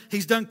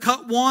done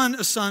cut one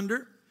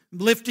asunder,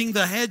 lifting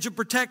the hedge of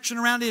protection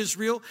around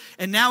Israel.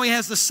 And now he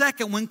has the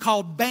second one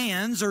called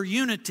bands or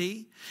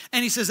unity.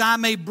 And he says, I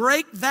may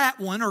break that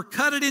one or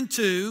cut it in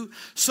two,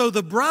 so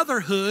the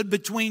brotherhood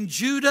between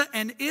Judah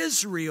and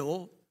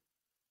Israel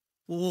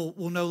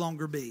will no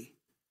longer be.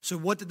 So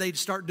what did they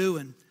start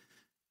doing?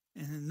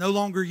 And no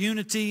longer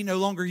unity, no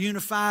longer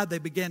unified, they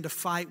began to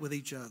fight with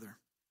each other.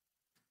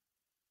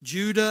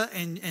 Judah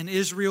and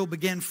Israel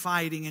began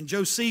fighting. And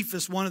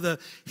Josephus, one of the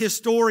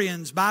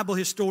historians, Bible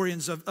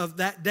historians of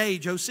that day,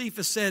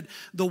 Josephus said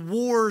the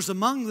wars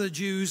among the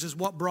Jews is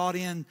what brought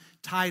in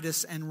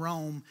Titus and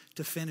Rome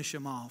to finish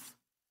them off.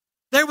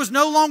 There was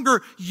no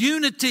longer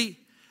unity.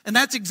 And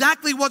that's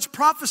exactly what's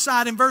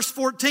prophesied in verse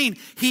 14.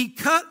 He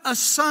cut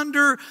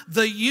asunder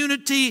the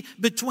unity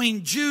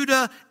between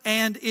Judah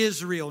and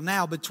Israel.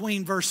 Now,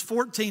 between verse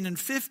 14 and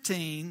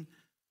 15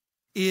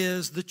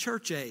 is the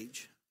church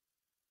age.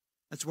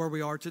 That's where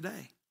we are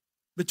today.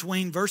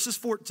 Between verses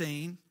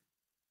 14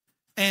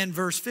 and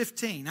verse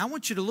 15. I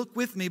want you to look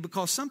with me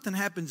because something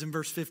happens in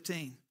verse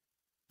 15.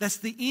 That's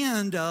the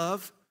end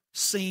of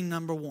scene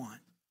number one.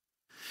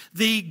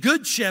 The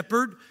good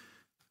shepherd,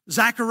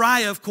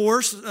 Zechariah, of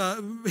course,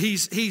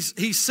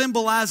 he's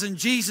symbolizing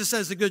Jesus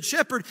as the good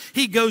shepherd.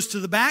 He goes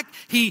to the back.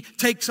 He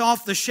takes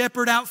off the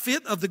shepherd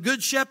outfit of the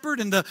good shepherd,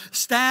 and the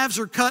staves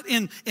are cut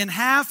in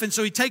half. And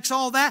so he takes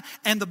all that.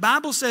 And the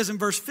Bible says in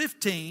verse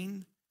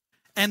 15,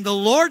 and the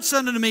Lord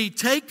said unto me,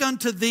 take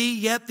unto thee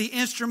yet the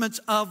instruments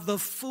of the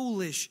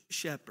foolish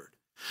shepherd.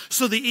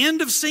 So the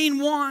end of scene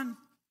one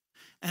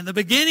and the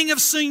beginning of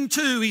scene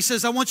two, he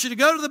says, I want you to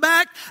go to the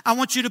back. I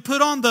want you to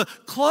put on the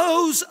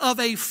clothes of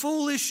a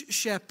foolish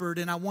shepherd.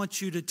 And I want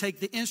you to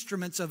take the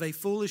instruments of a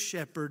foolish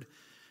shepherd.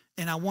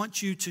 And I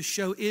want you to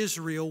show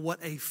Israel what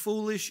a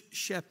foolish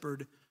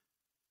shepherd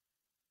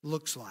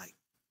looks like.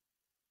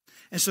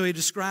 And so he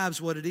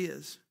describes what it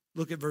is.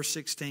 Look at verse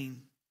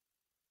 16.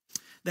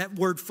 That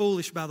word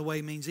foolish, by the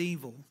way, means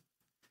evil.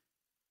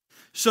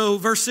 So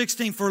verse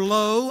 16, for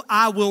lo,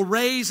 I will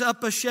raise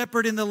up a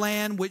shepherd in the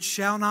land which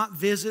shall not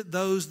visit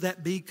those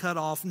that be cut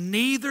off,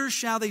 neither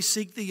shall they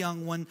seek the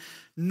young one,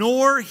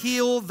 nor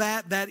heal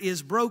that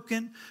is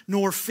broken,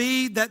 nor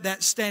feed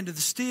that standeth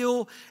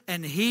still,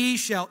 and he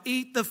shall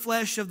eat the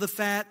flesh of the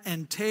fat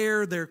and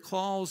tear their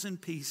claws in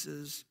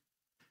pieces.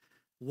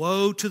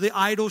 Woe to the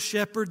idle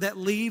shepherd that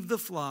leave the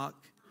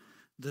flock.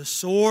 The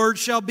sword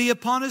shall be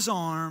upon his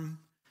arm,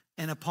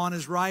 and upon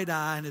his right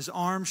eye, and his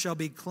arm shall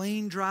be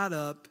clean dried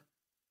up,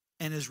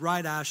 and his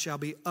right eye shall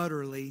be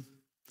utterly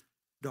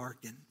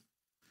darkened.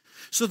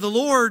 So the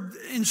Lord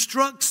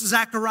instructs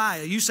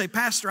Zechariah. You say,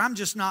 Pastor, I'm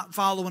just not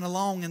following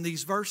along in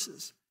these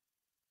verses.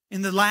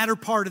 In the latter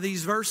part of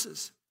these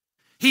verses.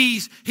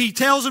 He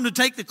tells him to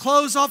take the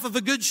clothes off of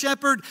a good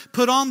shepherd,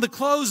 put on the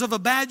clothes of a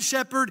bad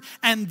shepherd,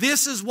 and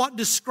this is what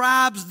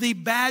describes the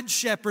bad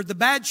shepherd. The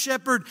bad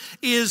shepherd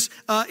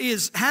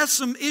has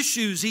some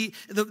issues.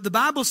 The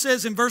Bible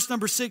says in verse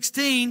number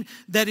 16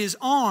 that his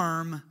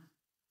arm,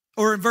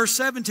 or in verse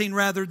 17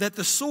 rather, that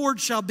the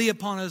sword shall be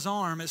upon his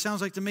arm. It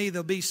sounds like to me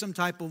there'll be some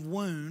type of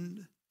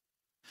wound.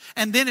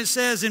 And then it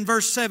says in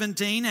verse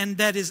 17, and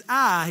that his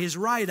eye, his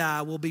right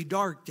eye, will be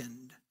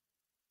darkened.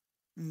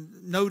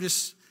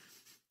 Notice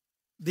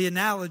the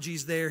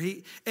analogies there.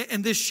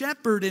 And this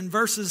shepherd in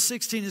verses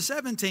 16 and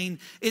 17,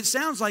 it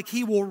sounds like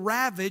he will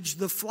ravage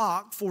the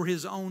flock for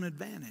his own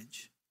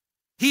advantage.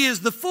 He is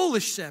the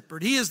foolish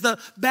shepherd. He is the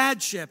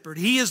bad shepherd.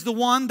 He is the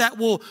one that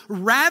will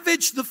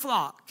ravage the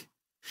flock.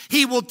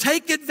 He will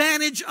take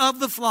advantage of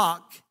the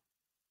flock.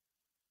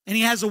 And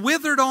he has a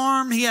withered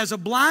arm, he has a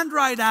blind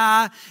right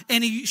eye,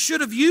 and he should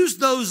have used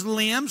those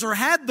limbs or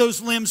had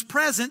those limbs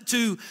present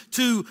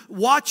to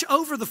watch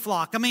over the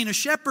flock. I mean, a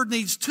shepherd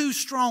needs two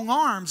strong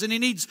arms and he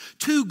needs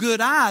two good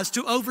eyes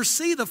to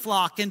oversee the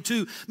flock and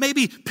to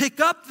maybe pick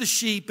up the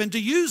sheep and to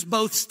use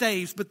both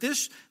staves. But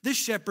this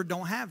shepherd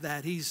don't have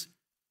that. He's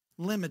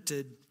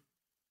limited.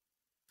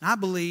 I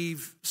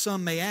believe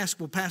some may ask,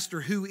 well, Pastor,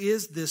 who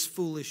is this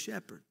foolish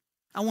shepherd?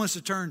 I want us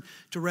to turn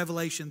to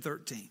Revelation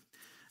 13.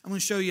 I'm going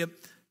to show you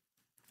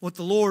what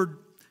the Lord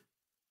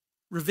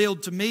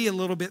revealed to me a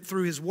little bit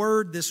through His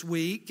Word this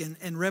week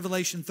in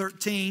Revelation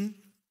 13.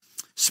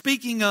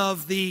 Speaking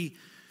of the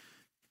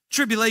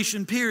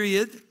tribulation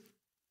period,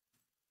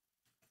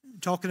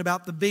 talking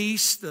about the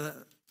beast,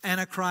 the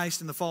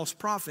Antichrist, and the false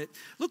prophet.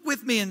 Look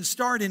with me and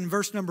start in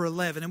verse number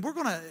 11. And we're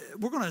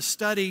going to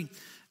study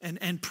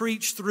and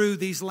preach through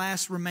these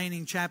last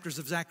remaining chapters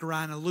of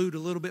Zechariah and allude a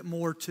little bit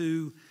more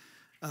to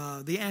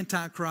the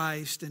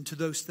Antichrist and to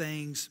those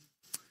things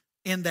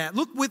in that.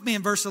 Look with me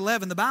in verse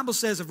 11. The Bible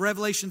says of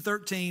Revelation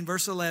 13,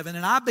 verse 11,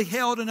 and I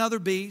beheld another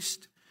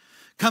beast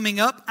coming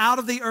up out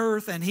of the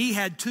earth, and he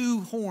had two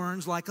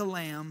horns like a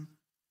lamb,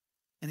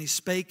 and he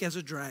spake as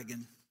a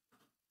dragon.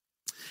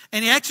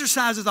 And he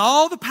exerciseth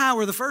all the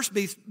power of the first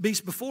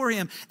beast before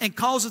him, and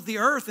causeth the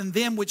earth and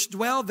them which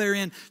dwell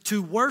therein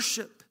to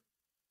worship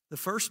the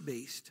first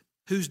beast,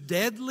 whose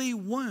deadly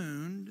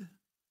wound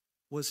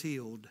was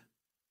healed.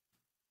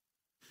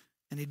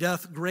 and he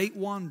doth great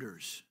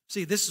wonders.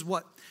 See, this is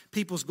what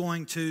people's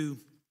going to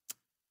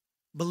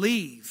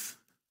believe.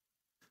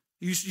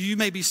 You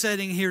may be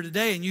sitting here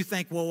today and you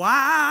think, well,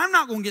 I'm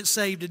not going to get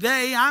saved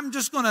today. I'm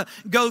just going to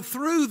go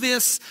through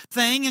this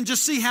thing and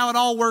just see how it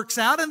all works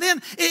out. And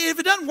then if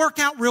it doesn't work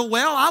out real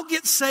well, I'll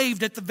get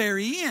saved at the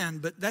very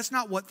end. But that's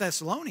not what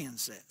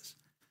Thessalonians says.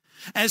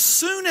 As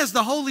soon as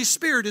the Holy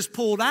Spirit is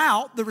pulled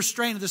out, the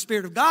restraint of the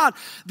Spirit of God,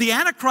 the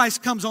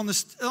Antichrist comes on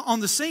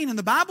the scene. And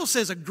the Bible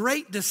says a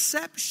great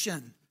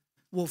deception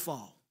will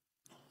fall.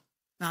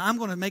 Now, I'm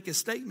going to make a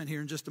statement here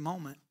in just a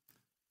moment.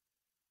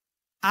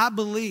 I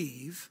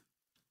believe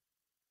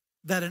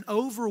that an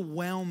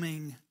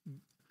overwhelming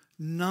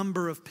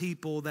number of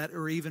people that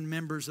are even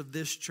members of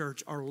this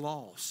church are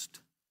lost.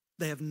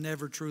 They have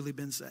never truly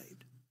been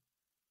saved.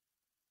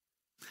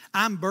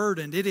 I'm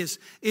burdened. It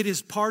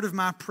is part of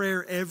my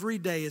prayer every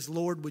day is,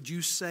 Lord, would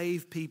you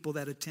save people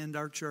that attend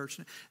our church?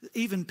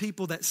 Even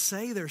people that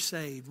say they're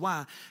saved.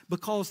 Why?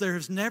 Because there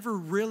has never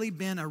really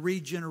been a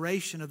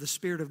regeneration of the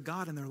Spirit of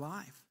God in their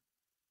life.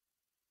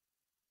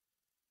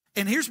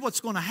 And here's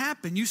what's going to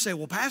happen. You say,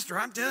 well, Pastor,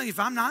 I'm telling you, if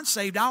I'm not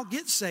saved, I'll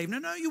get saved.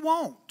 No, you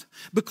won't.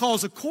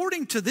 Because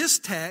according to this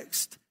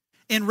text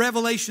in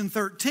Revelation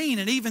 13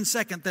 and even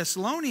 2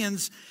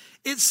 Thessalonians,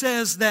 it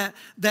says that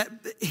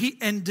he,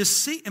 and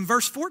deceive, in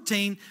verse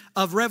 14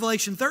 of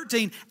Revelation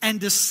 13, and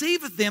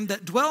deceiveth them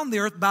that dwell on the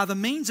earth by the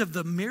means of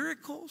the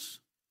miracles.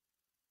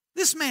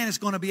 This man is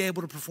going to be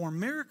able to perform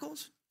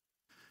miracles.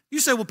 You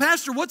say, well,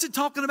 Pastor, what's it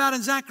talking about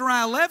in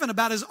Zechariah 11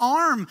 about his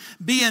arm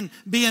being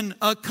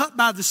cut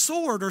by the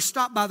sword or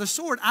stopped by the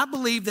sword? I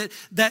believe that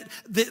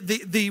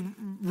the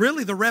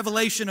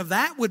revelation of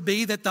that would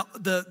be that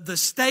the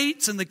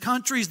states and the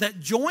countries that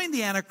join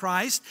the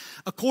Antichrist,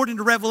 according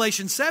to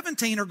Revelation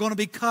 17, are going to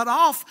be cut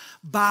off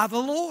by the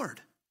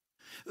Lord.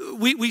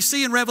 We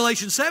see in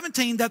Revelation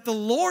 17 that the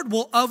Lord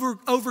will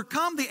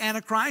overcome the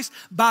Antichrist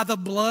by the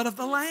blood of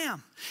the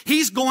Lamb.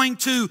 He's going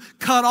to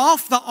cut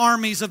off the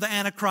armies of the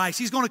Antichrist.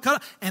 He's going to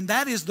cut, and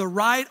that is the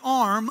right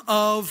arm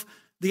of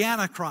the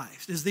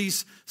Antichrist, is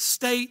these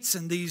states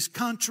and these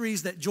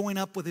countries that join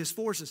up with his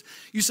forces.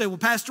 You say, well,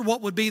 Pastor,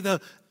 what would be the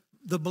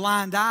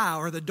blind eye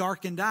or the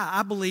darkened eye?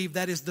 I believe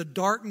that is the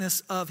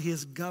darkness of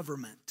his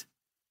government.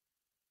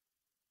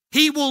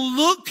 He will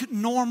look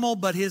normal,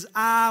 but his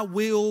eye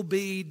will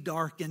be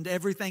darkened.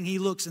 Everything he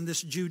looks in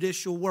this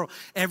judicial world,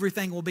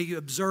 everything will be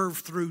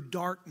observed through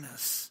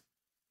darkness.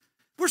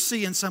 We're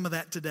seeing some of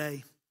that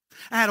today.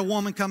 I had a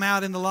woman come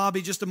out in the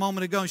lobby just a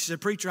moment ago, and she said,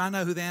 Preacher, I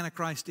know who the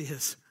Antichrist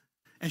is.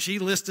 And she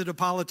listed a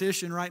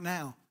politician right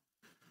now.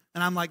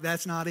 And I'm like,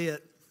 that's not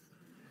it.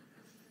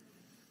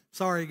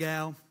 Sorry,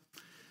 gal.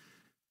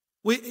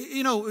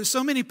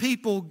 So many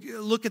people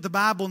look at the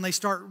Bible and they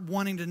start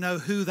wanting to know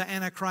who the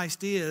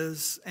Antichrist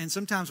is. And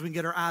sometimes we can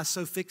get our eyes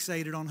so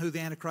fixated on who the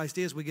Antichrist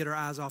is, we get our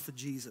eyes off of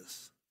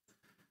Jesus.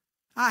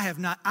 I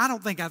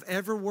don't think I've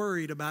ever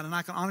worried about, and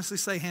I can honestly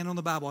say, hand on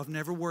the Bible, I've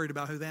never worried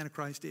about who the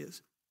Antichrist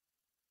is.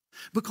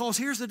 Because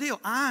here's the deal,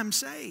 I'm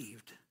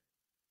saved.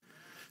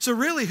 So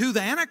really who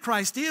the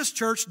Antichrist is,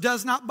 church,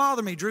 does not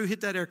bother me. Drew,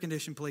 hit that air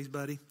condition, please,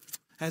 buddy.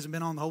 Hasn't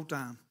been on the whole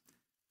time.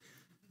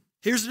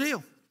 Here's the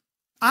deal.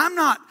 I'm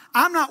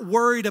not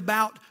worried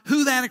about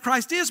who the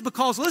Antichrist is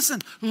because,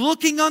 listen,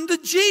 looking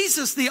unto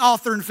Jesus, the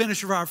author and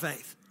finisher of our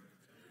faith.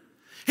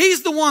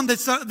 He's the one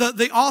that's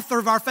the author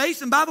of our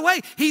faith. And by the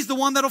way, he's the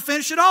one that'll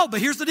finish it all.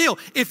 But here's the deal.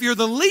 If you're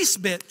the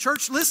least bit,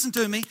 church, listen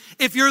to me.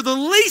 If you're the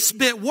least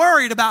bit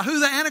worried about who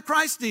the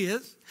Antichrist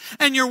is,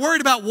 and you're worried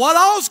about what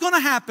all's going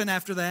to happen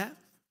after that,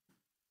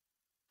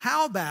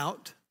 how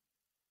about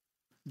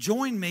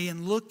join me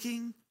in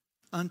looking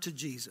unto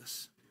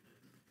Jesus?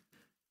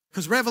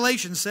 Because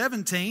Revelation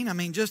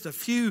 17, just a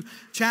few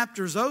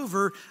chapters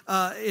over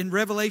in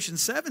Revelation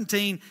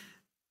 17,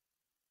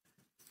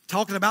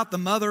 talking about the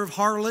mother of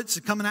harlots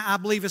coming out. I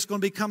believe it's going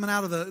to be coming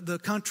out of the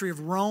country of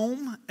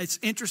Rome. It's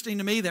interesting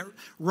to me that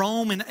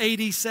Rome in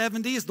AD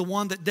 70 is the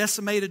one that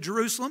decimated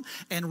Jerusalem,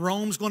 and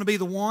Rome's going to be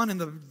the one in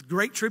the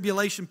Great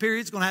Tribulation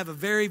period. It's going to have a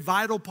very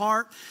vital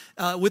part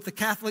with the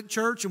Catholic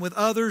Church and with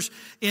others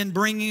in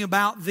bringing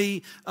about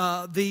the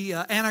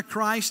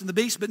Antichrist and the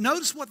beast. But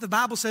notice what the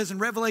Bible says in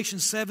Revelation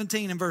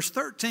 17 and verse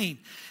 13.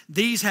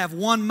 These have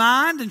one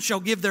mind and shall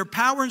give their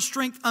power and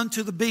strength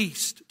unto the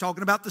beast.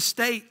 Talking about the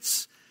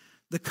states,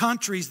 the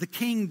countries, the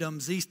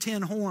kingdoms, these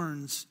 10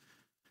 horns.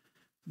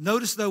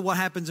 Notice, though, what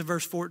happens in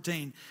verse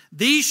 14.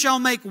 These shall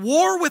make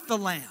war with the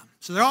Lamb.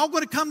 So they're all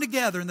going to come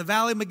together in the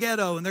Valley of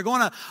Megiddo, and they're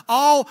going to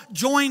all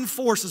join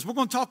forces. We're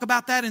going to talk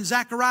about that in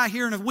Zechariah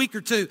here in a week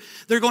or two.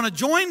 They're going to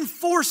join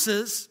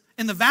forces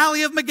in the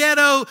Valley of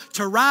Megiddo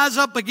to rise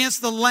up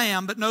against the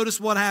Lamb. But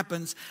notice what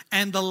happens.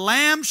 And the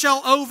Lamb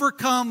shall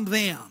overcome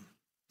them.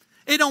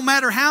 It don't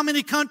matter how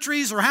many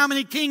countries or how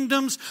many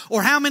kingdoms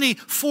or how many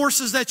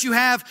forces that you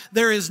have.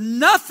 There is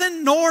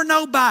nothing nor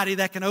nobody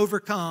that can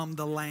overcome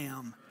the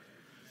Lamb.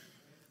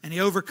 And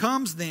he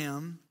overcomes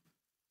them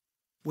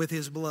with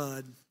his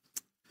blood.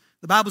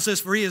 The Bible says,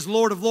 for he is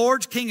Lord of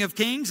lords, King of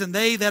kings, and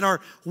they that are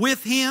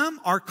with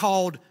him are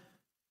called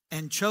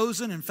and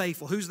chosen and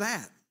faithful. Who's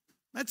that?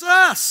 That's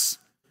us.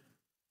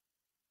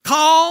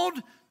 Called,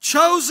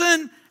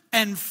 chosen,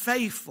 and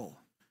faithful.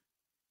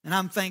 And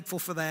I'm thankful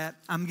for that.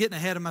 I'm getting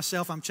ahead of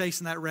myself. I'm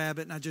chasing that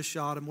rabbit, and I just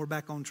shot him. We're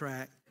back on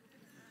track.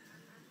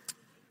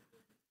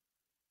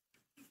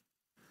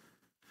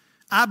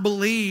 I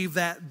believe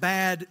that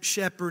bad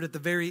shepherd at the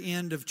very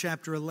end of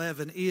chapter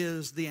 11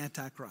 is the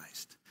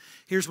Antichrist.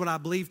 Here's what I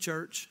believe,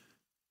 church.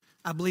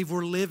 I believe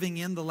we're living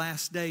in the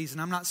last days,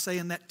 and I'm not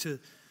saying that to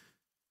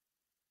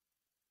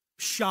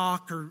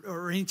shock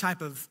or any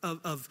type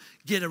of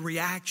get a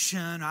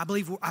reaction. I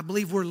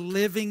believe we're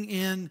living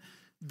in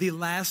the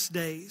last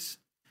days,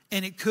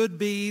 and it could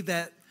be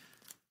that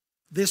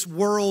this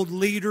world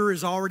leader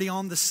is already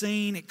on the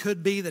scene. It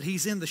could be that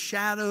he's in the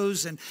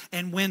shadows,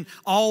 and when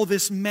all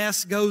this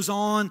mess goes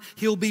on,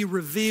 he'll be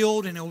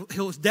revealed, and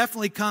he'll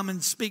definitely come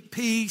and speak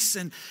peace,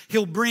 and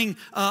he'll bring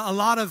a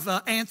lot of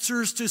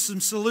answers to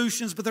some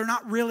solutions, but they're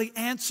not really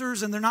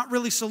answers, and they're not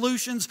really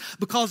solutions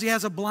because he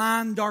has a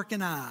blind,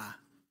 darkened eye.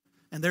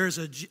 And there's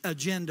an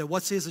agenda.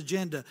 What's his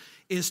agenda?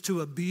 Is to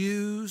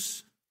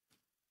abuse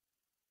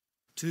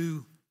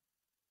his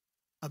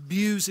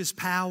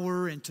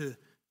power, and to,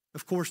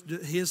 of course,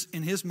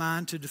 in his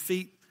mind, to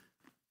defeat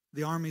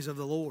the armies of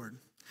the Lord.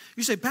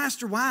 You say,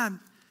 Pastor, why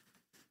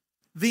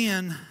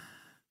then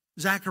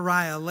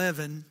Zechariah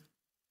 11?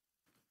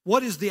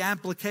 What is the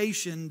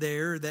application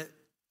there that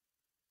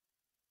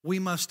we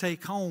must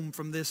take home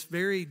from this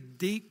very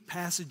deep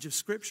passage of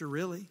Scripture,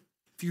 really?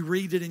 If you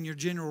read it in your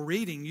general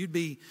reading, you'd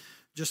be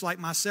just like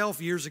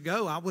myself years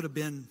ago. I would have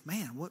been,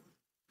 man,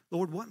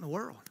 Lord, what in the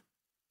world?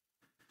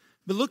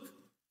 But look,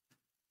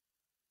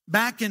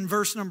 back in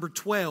verse number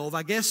 12,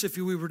 I guess if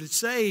we were to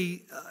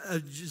say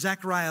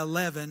Zechariah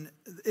 11,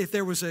 if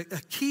there was a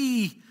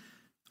key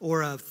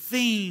or a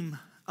theme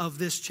of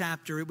this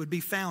chapter, it would be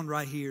found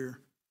right here.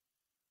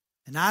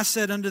 And I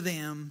said unto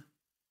them,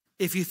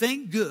 if you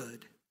think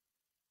good,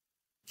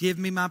 give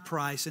me my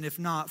price, and if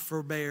not,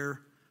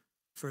 forbear.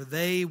 For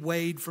they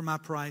weighed for my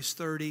price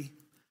 30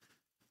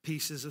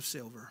 pieces of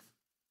silver.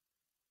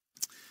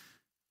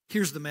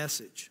 Here's the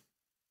message.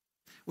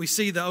 We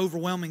see the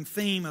overwhelming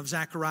theme of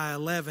Zechariah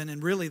 11,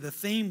 and really the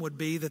theme would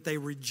be that they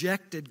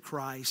rejected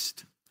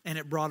Christ, and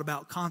it brought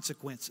about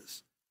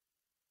consequences.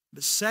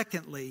 But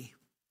secondly,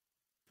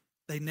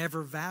 they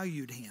never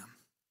valued Him.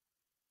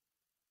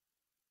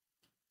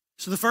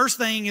 So the first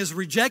thing is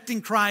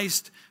rejecting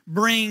Christ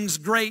brings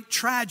great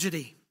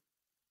tragedy.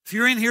 If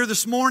you're in here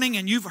this morning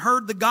and you've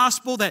heard the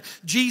gospel that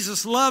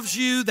Jesus loves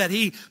you, that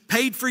He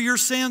paid for your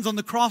sins on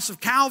the cross of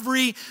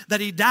Calvary,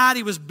 that He died,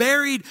 He was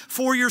buried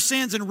for your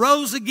sins and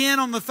rose again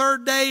on the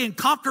third day and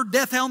conquered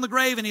death, hell, and the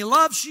grave, and He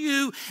loves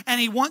you and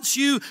He wants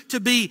you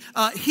to be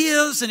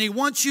His, and He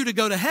wants you to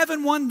go to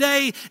heaven one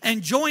day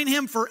and join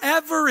Him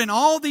forever, and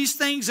all these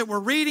things that we're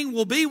reading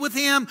will be with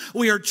Him.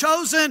 We are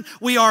chosen.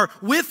 We are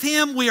with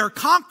Him. We are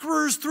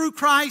conquerors through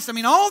Christ. I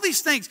mean, all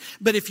these things.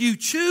 But if you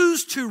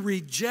choose to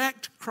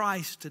reject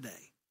Christ today,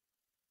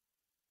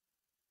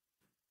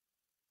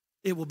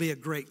 it will be a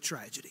great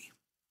tragedy.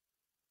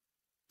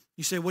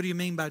 You say, what do you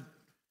mean by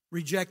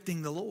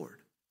rejecting the Lord?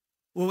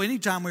 Well,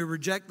 anytime we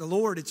reject the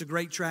Lord, it's a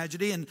great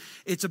tragedy and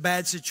it's a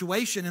bad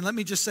situation. And let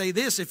me just say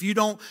this, if you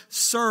don't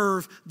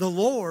serve the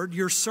Lord,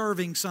 you're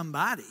serving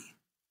somebody.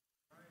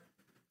 I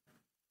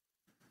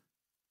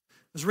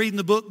was reading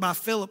the book by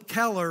Philip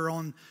Keller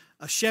on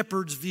a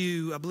shepherd's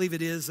view, I believe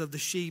it is, of the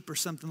sheep or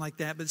something like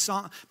that. But it's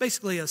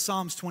basically a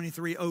Psalms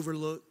 23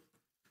 overlook.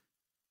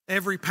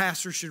 Every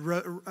pastor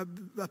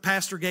a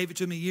pastor gave it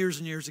to me years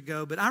and years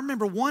ago. But I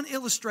remember one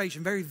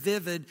illustration, very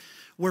vivid,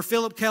 where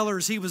Philip Keller,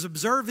 as he was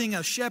observing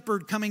a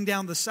shepherd coming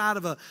down the side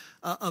of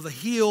a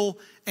hill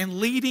and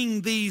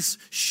leading these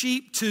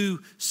sheep to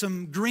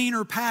some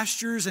greener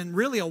pastures and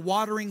really a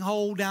watering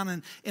hole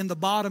down in the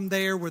bottom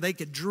there where they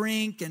could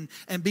drink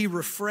and be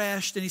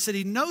refreshed. And he said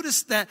he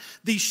noticed that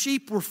these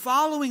sheep were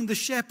following the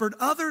shepherd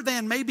other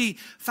than maybe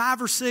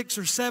 5 or 6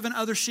 or 7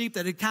 other sheep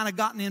that had kind of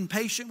gotten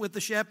impatient with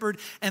the shepherd,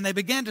 and they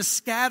began to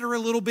scatter a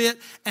little bit,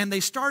 and they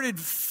started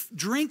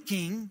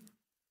drinking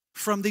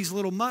from these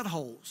little mud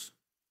holes.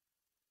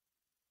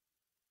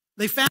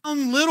 They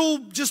found little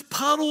just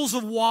puddles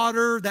of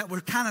water that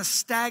were kind of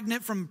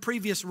stagnant from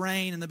previous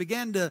rain, and they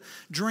began to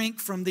drink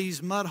from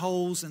these mud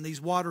holes and these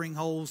watering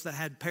holes that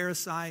had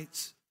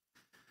parasites,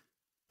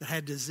 that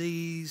had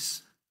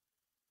disease,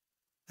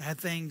 that had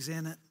things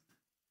in it.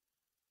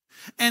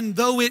 And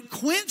though it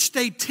quenched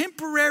a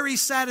temporary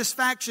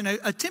satisfaction,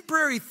 a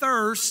temporary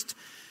thirst,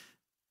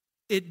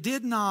 it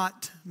did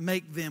not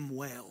make them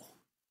well.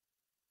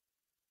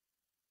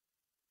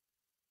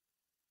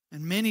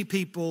 And many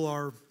people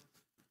are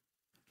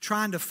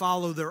trying to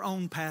follow their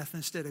own path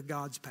instead of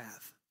God's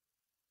path.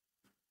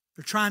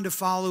 They're trying to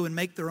follow and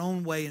make their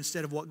own way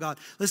instead of what God.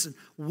 Listen,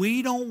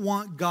 we don't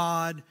want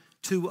God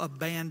to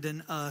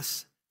abandon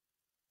us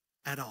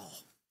at all.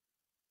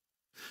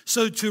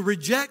 So to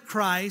reject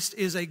Christ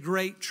is a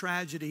great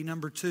tragedy.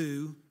 Number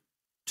 2,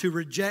 to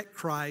reject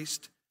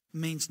Christ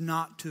means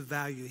not to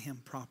value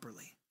Him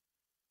properly.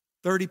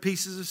 30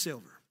 pieces of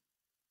silver.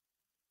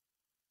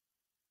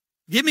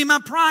 Give me my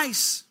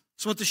price.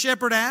 That's what the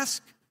shepherd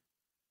asked.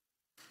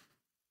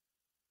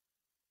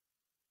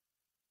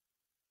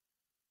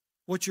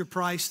 What's your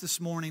price this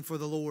morning for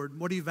the Lord?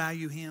 What do you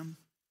value Him?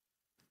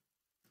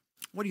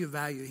 What do you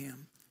value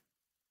Him?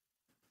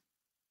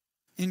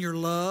 In your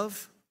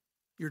love,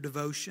 your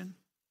devotion,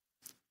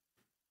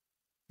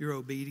 your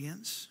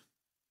obedience?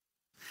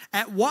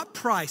 At what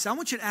price? I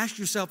want you to ask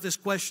yourself this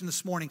question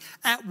this morning.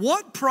 At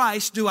what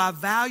price do I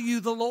value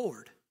the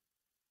Lord?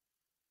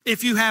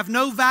 If you have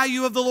no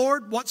value of the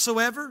Lord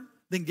whatsoever,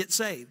 then get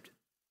saved.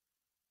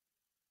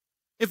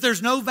 If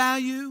there's no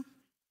value,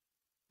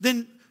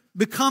 then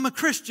become a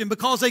Christian,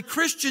 because a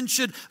Christian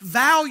should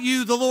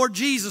value the Lord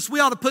Jesus. We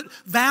ought to put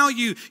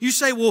value. You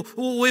say, well,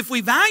 if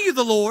we value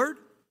the Lord,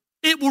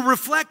 it will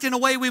reflect in a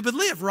way we would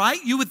live,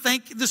 right? You would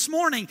think this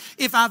morning,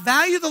 if I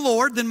value the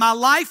Lord, then my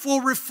life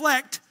will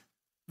reflect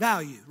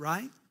value,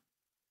 right?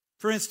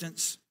 For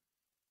instance,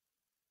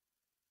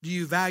 do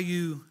you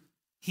value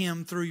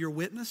Him through your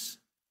witness?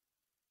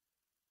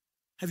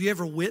 Have you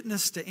ever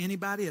witnessed to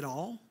anybody at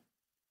all?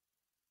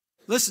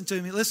 Listen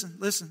to me,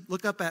 listen,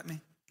 look up at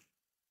me.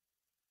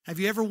 Have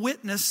you ever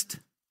witnessed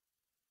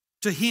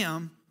to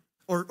Him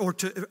or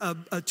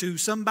to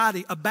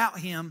somebody about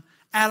Him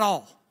at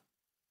all?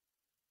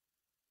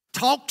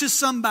 Talk to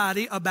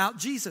somebody about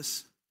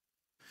Jesus.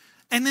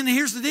 And then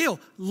here's the deal.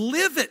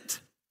 Live it.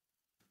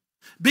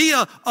 Be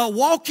a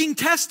walking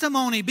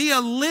testimony. Be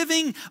a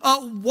living,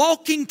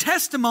 walking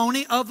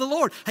testimony of the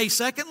Lord. Hey,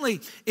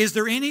 secondly, is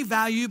there any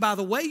value by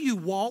the way you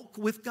walk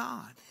with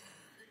God?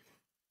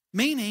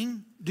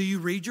 Meaning, do you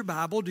read your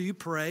Bible? Do you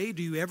pray?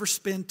 Do you ever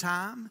spend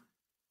time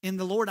in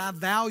the Lord? I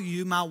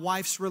value my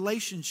wife's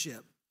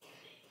relationship.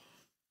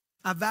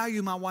 I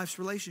value my wife's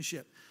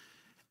relationship.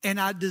 And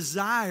I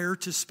desire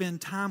to spend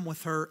time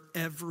with her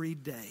every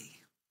day.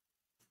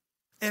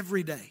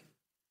 Every day.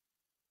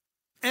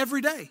 Every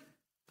day.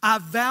 I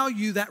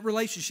value that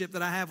relationship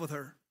that I have with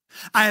her.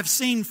 I have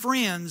seen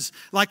friends,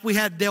 like we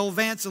had Dale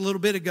Vance a little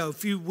bit ago, a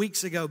few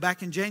weeks ago,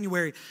 back in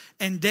January,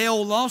 and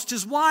Dale lost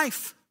his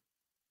wife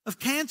of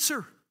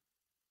cancer.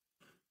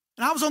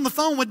 And I was on the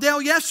phone with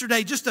Dale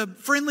yesterday, just a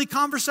friendly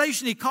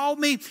conversation. He called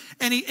me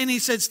and he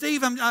said,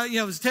 Steve,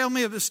 was telling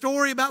me a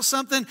story about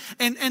something.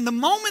 And the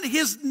moment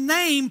his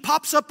name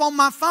pops up on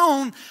my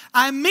phone,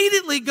 I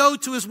immediately go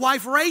to his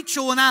wife,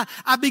 Rachel, and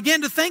I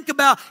begin to think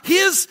about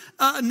his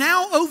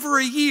now over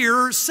a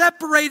year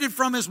separated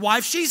from his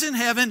wife. She's in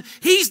heaven.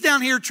 He's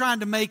down here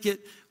trying to make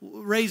it,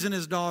 raising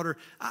his daughter.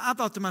 I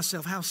thought to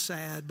myself, how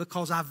sad,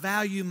 because I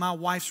value my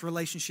wife's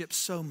relationship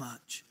so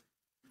much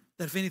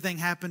that if anything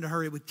happened to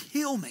her, it would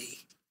kill me.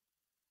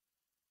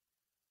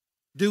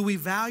 Do we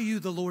value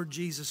the Lord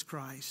Jesus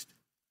Christ?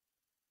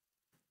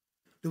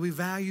 Do we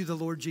value the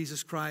Lord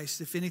Jesus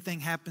Christ? If anything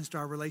happens to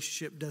our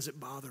relationship, does it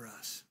bother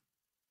us?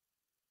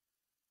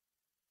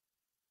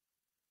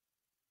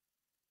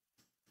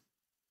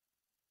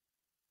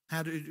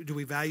 How do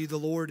we value the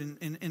Lord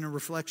in a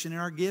reflection in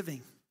our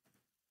giving?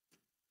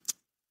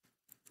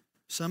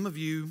 Some of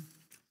you,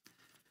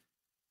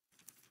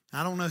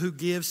 I don't know who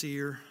gives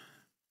here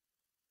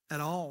at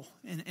all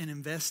in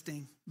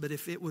investing, but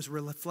if it was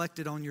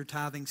reflected on your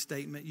tithing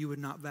statement, you would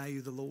not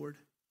value the Lord.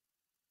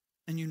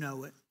 And you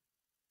know it.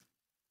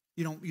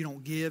 You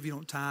don't give, you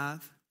don't tithe.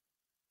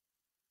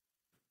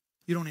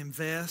 You don't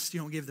invest,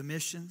 you don't give the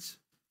missions.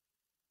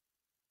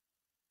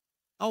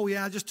 Oh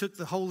yeah, I just took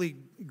the holy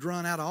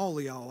grunt out of all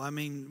of y'all. I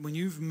mean, when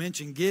you've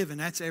mentioned giving,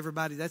 that's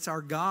everybody, that's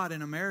our God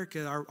in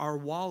America, our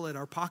wallet,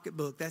 our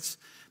pocketbook. That's,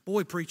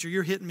 boy, preacher,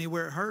 you're hitting me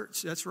where it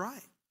hurts. That's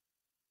right.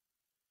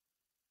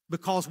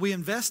 Because we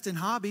invest in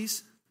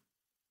hobbies.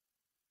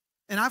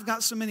 And I've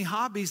got so many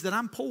hobbies that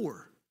I'm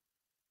poor.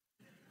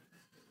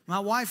 My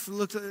wife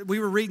we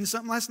were reading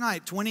something last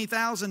night.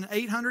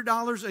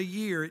 $20,800 a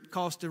year it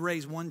costs to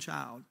raise one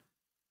child.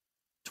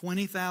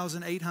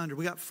 $20,800.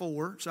 We got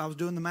 4, so I was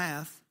doing the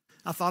math.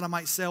 I thought I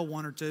might sell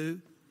 1 or 2.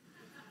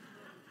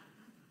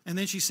 And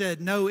then she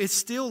said, no, it's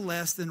still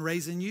less than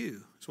raising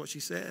you. That's what she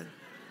said.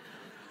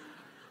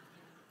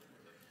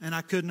 And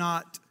I could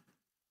not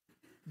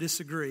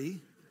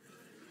disagree.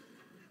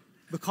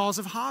 Because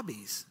of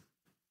hobbies.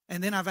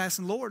 And then I've asked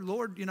him, Lord,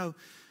 and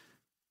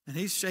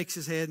he shakes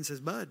his head and says,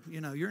 bud,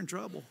 you're in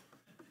trouble.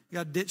 You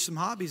got to ditch some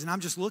hobbies. And I'm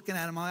just looking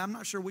at him. I'm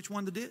not sure which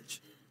one to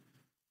ditch.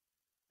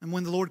 And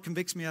when the Lord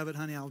convicts me of it,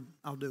 honey,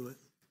 I'll do it.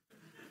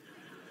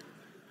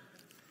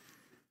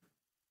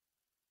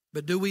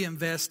 But do we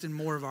invest in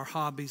more of our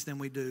hobbies than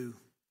we do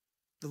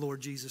the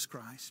Lord Jesus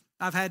Christ?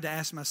 I've had to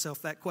ask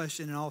myself that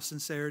question in all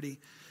sincerity.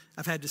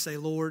 I've had to say,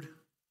 Lord,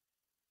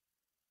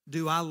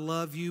 do I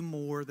love you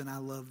more than I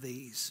love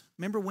these?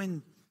 Remember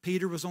when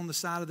Peter was on the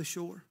side of the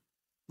shore?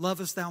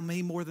 Lovest thou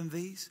me more than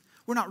these?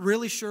 We're not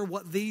really sure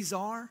what these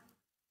are.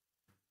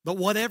 But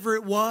whatever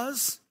it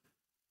was,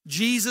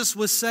 Jesus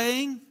was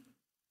saying,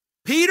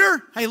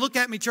 Peter, hey, look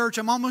at me, church.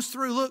 I'm almost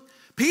through. Look,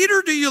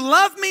 Peter, do you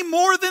love me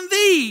more than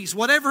these?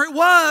 Whatever it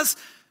was,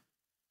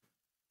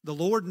 the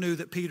Lord knew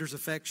that Peter's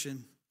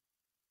affection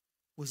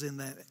was in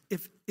that.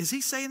 Is he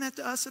saying that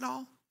to us at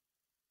all?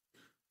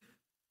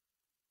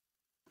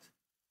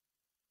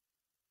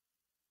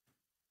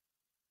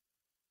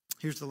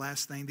 Here's the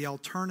last thing. The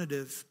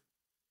alternative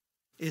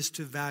is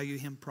to value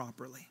him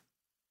properly.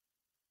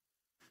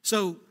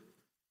 So,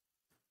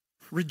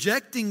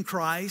 rejecting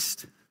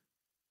Christ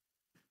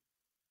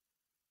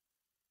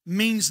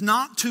means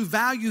not to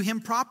value Him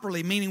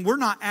properly, meaning we're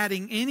not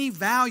adding any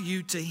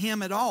value to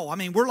Him at all. I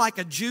mean, we're like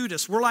a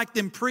Judas. We're like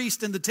them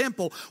priests in the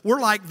temple. We're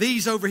like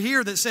these over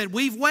here that said,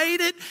 we've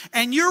waited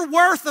and you're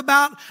worth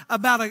about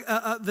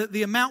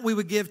the amount we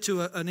would give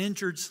to an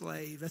injured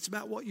slave. That's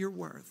about what you're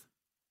worth.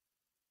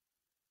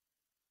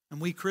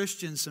 And we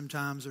Christians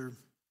sometimes are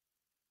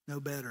no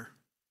better.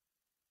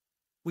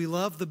 We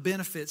love the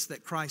benefits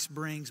that Christ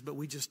brings, but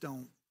we just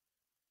don't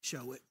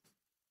show it.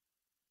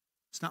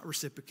 It's not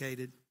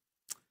reciprocated.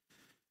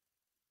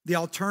 The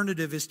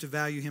alternative is to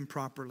value Him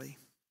properly.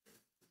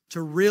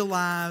 To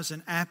realize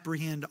and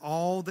apprehend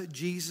all that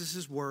Jesus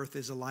is worth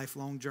is a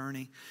lifelong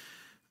journey.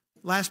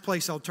 Last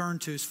place I'll turn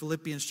to is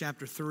Philippians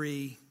chapter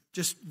 3.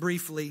 Just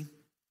briefly,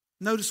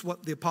 notice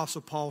what the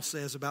Apostle Paul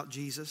says about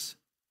Jesus,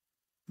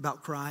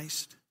 about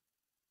Christ.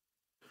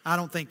 I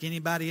don't think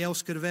anybody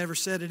else could have ever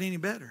said it any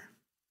better.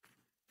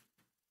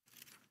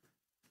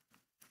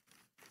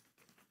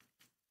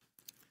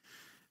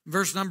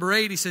 Verse number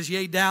 8, he says,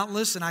 yea,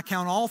 doubtless, and I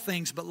count all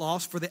things but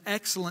loss for the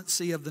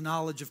excellency of the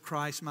knowledge of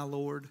Christ my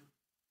Lord,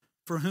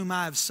 for whom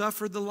I have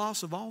suffered the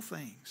loss of all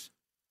things.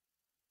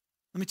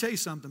 Let me tell you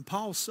something.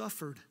 Paul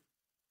suffered.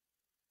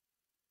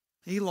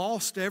 He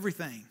lost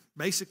everything.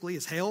 Basically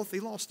his health, he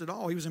lost it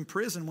all. He was in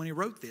prison when he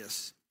wrote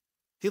this.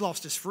 He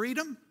lost his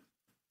freedom,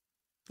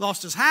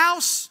 lost his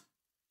house.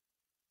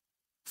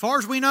 As far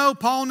as we know,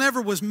 Paul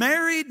never was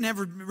married,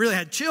 never really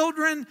had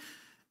children.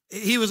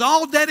 He was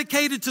all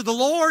dedicated to the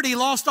Lord. He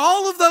lost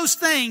all of those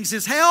things.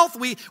 His health,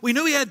 we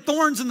knew he had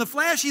thorns in the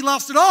flesh. He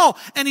lost it all.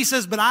 And he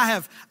says, but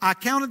I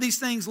counted these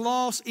things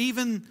lost,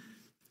 even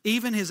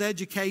his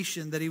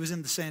education, that he was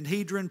in the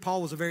Sanhedrin.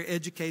 Paul was a very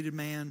educated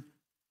man.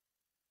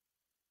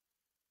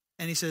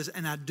 And he says,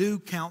 and I do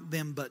count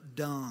them but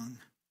dung.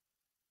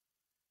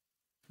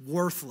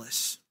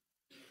 Worthless.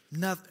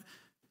 Nothing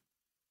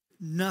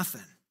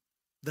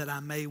that I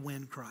may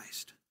win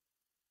Christ.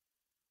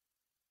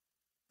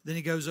 Then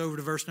he goes over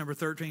to verse number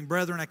 13.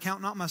 Brethren, I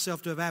count not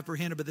myself to have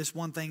apprehended, but this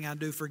one thing I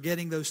do,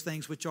 forgetting those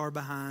things which are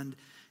behind,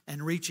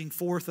 and reaching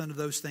forth unto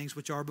those things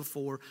which are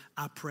before,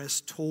 I press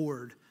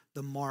toward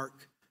the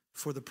mark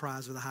for the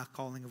prize of the high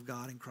calling of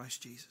God in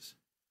Christ Jesus.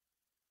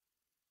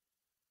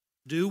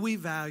 Do we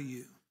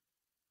value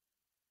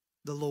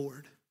the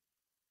Lord?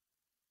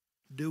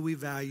 Do we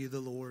value the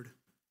Lord?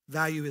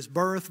 Value His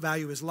birth,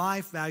 value His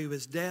life, value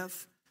His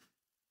death,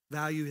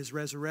 value His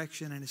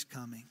resurrection and His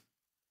coming.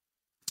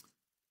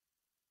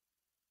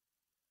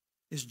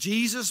 Is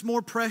Jesus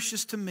more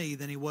precious to me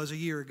than He was a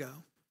year ago?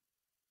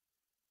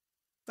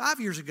 5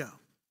 years ago?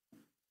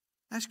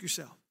 Ask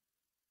yourself.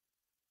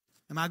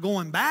 Am I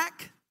going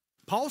back?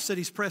 Paul said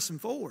he's pressing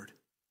forward.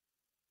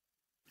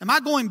 Am I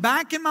going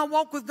back in my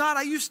walk with God?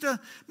 I used to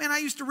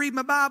read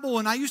my Bible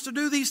and I used to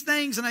do these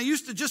things and I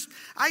used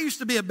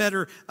to be a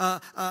better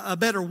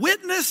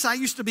witness. I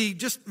used to be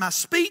my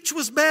speech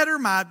was better.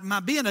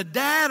 My being a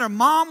dad or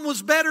mom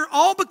was better,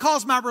 all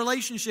because my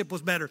relationship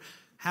was better.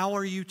 How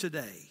are you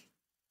today?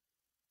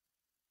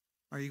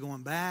 Are you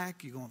going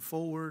back? Are you going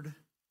forward?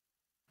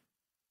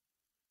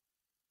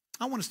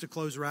 I want us to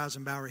close our eyes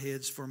and bow our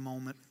heads for a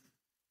moment.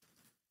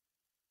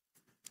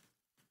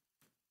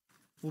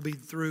 We'll be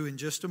through in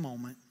just a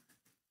moment.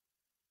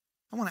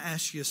 I want to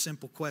ask you a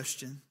simple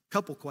question, a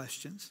couple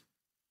questions.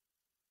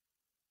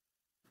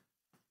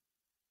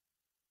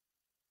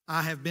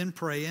 I have been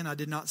praying. I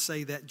did not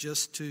say that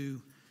just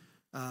to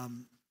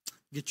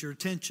get your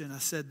attention. I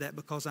said that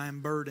because I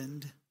am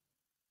burdened.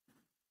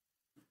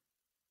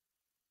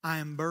 I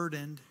am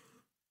burdened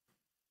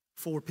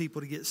for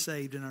people to get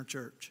saved in our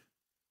church,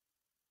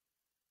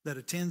 that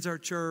attends our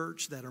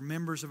church, that are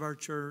members of our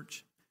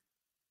church.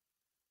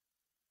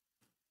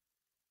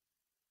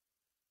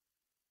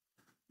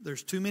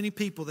 There's too many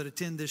people that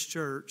attend this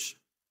church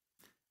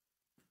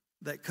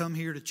that come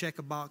here to check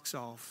a box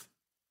off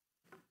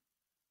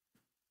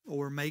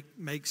or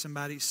make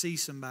somebody see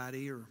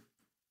somebody. Or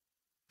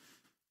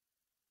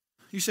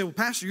you say, well,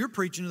 Pastor, you're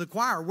preaching to the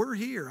choir. We're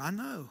here. I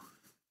know.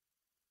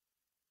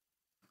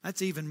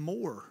 That's even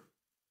more.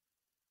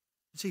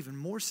 It's even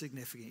more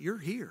significant. You're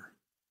here.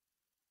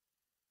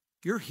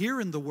 You're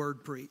hearing the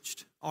word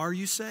preached. Are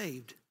you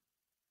saved?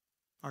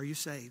 Are you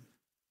saved?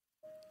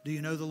 Do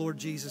you know the Lord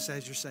Jesus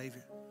as your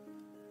Savior?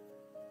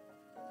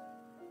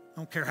 I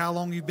don't care how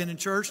long you've been in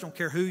church. I don't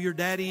care who your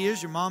daddy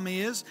is, your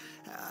mommy is.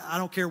 I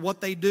don't care what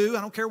they do.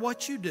 I don't care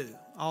what you do.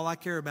 All I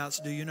care about is,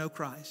 do you know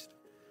Christ?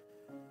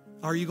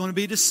 Are you going to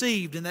be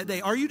deceived in that day?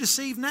 Are you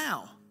deceived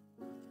now?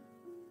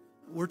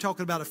 We're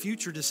talking about a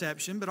future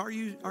deception, but are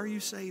you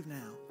saved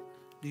now?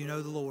 Do you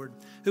know the Lord?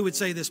 Who would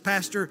say this,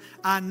 Pastor,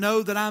 I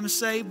know that I'm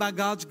saved by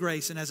God's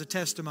grace, and as a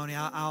testimony,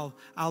 I'll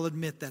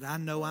admit that. I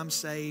know I'm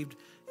saved.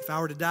 If I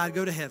were to die, I'd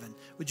go to heaven.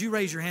 Would you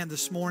raise your hand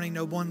this morning?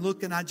 No one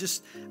looking. I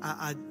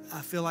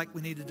feel like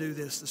we need to do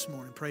this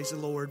morning. Praise the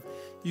Lord.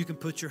 You can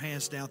put your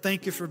hands down.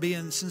 Thank you for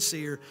being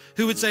sincere.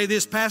 Who would say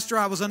this, Pastor,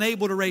 I was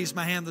unable to raise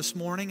my hand this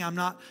morning. I'm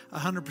not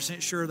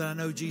 100% sure that I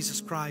know Jesus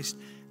Christ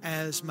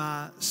as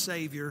my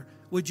Savior.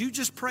 would you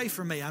just pray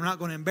for me? I'm not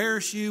going to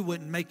embarrass you,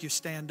 wouldn't make you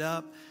stand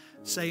up,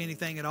 say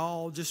anything at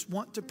all. Just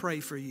want to pray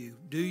for you.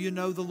 Do you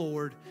know the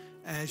Lord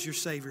as your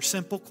Savior?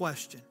 Simple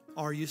question.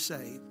 Are you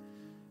saved?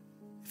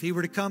 If He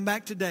were to come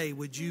back today,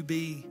 would you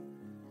be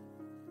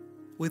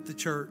with the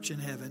church in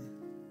heaven?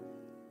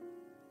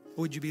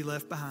 Or would you be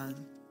left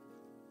behind?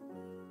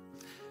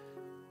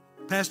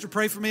 Pastor,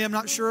 pray for me. I'm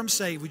not sure I'm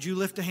saved. Would you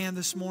lift a hand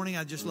this morning?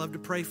 I'd just love to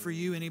pray for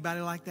you.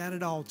 Anybody like that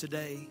at all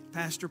today?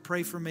 Pastor,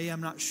 pray for me. I'm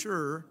not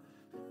sure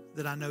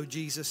that I know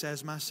Jesus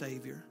as my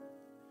Savior.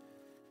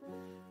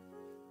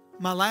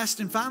 My last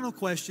and final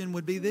question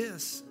would be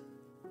this.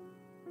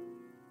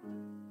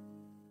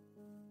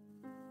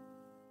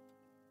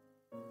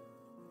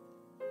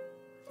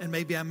 And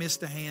maybe I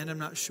missed a hand. I'm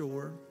not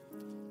sure.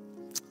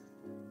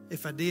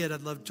 If I did,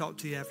 I'd love to talk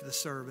to you after the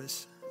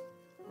service.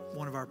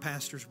 One of our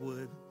pastors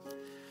would.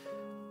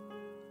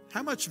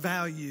 How much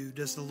value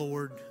does the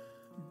Lord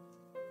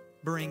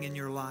bring in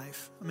your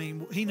life? I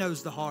mean, He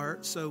knows the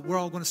heart, so we're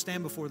all going to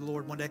stand before the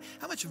Lord one day.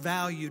 How much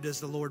value does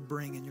the Lord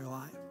bring in your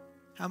life?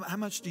 How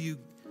much do you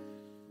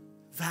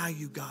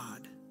value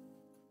God?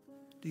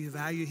 Do you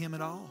value Him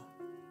at all?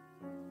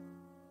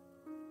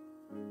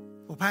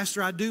 Well,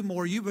 Pastor, I do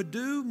more. You would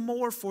do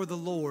more for the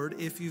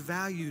Lord if you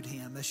valued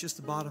Him. That's just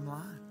the bottom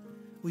line.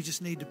 We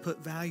just need to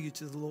put value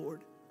to the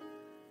Lord.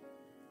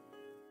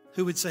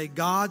 Who would say,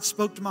 God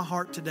spoke to my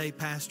heart today,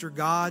 Pastor.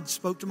 God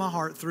spoke to my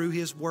heart through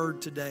His Word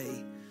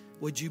today.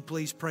 Would you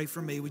please pray for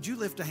me? Would you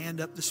lift a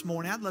hand up this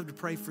morning? I'd love to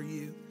pray for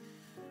you.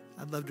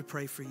 I'd love to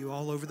pray for you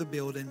all over the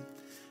building.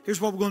 Here's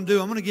what we're going to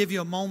do. I'm going to give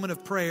you a moment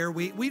of prayer.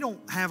 We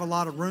don't have a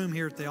lot of room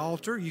here at the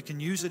altar. You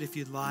can use it if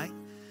you'd like.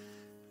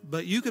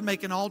 But you can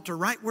make an altar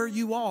right where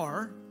you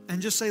are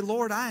and just say,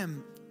 Lord,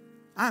 I'm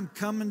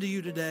coming to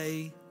you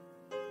today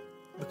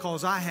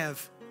because I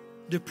have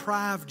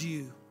deprived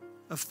you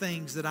of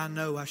things that I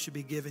know I should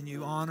be giving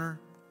you: honor,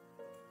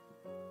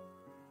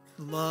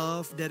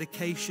 love,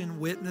 dedication,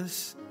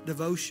 witness,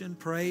 devotion,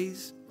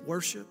 praise,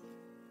 worship.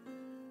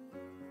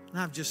 And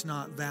I've just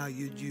not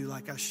valued you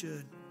like I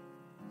should.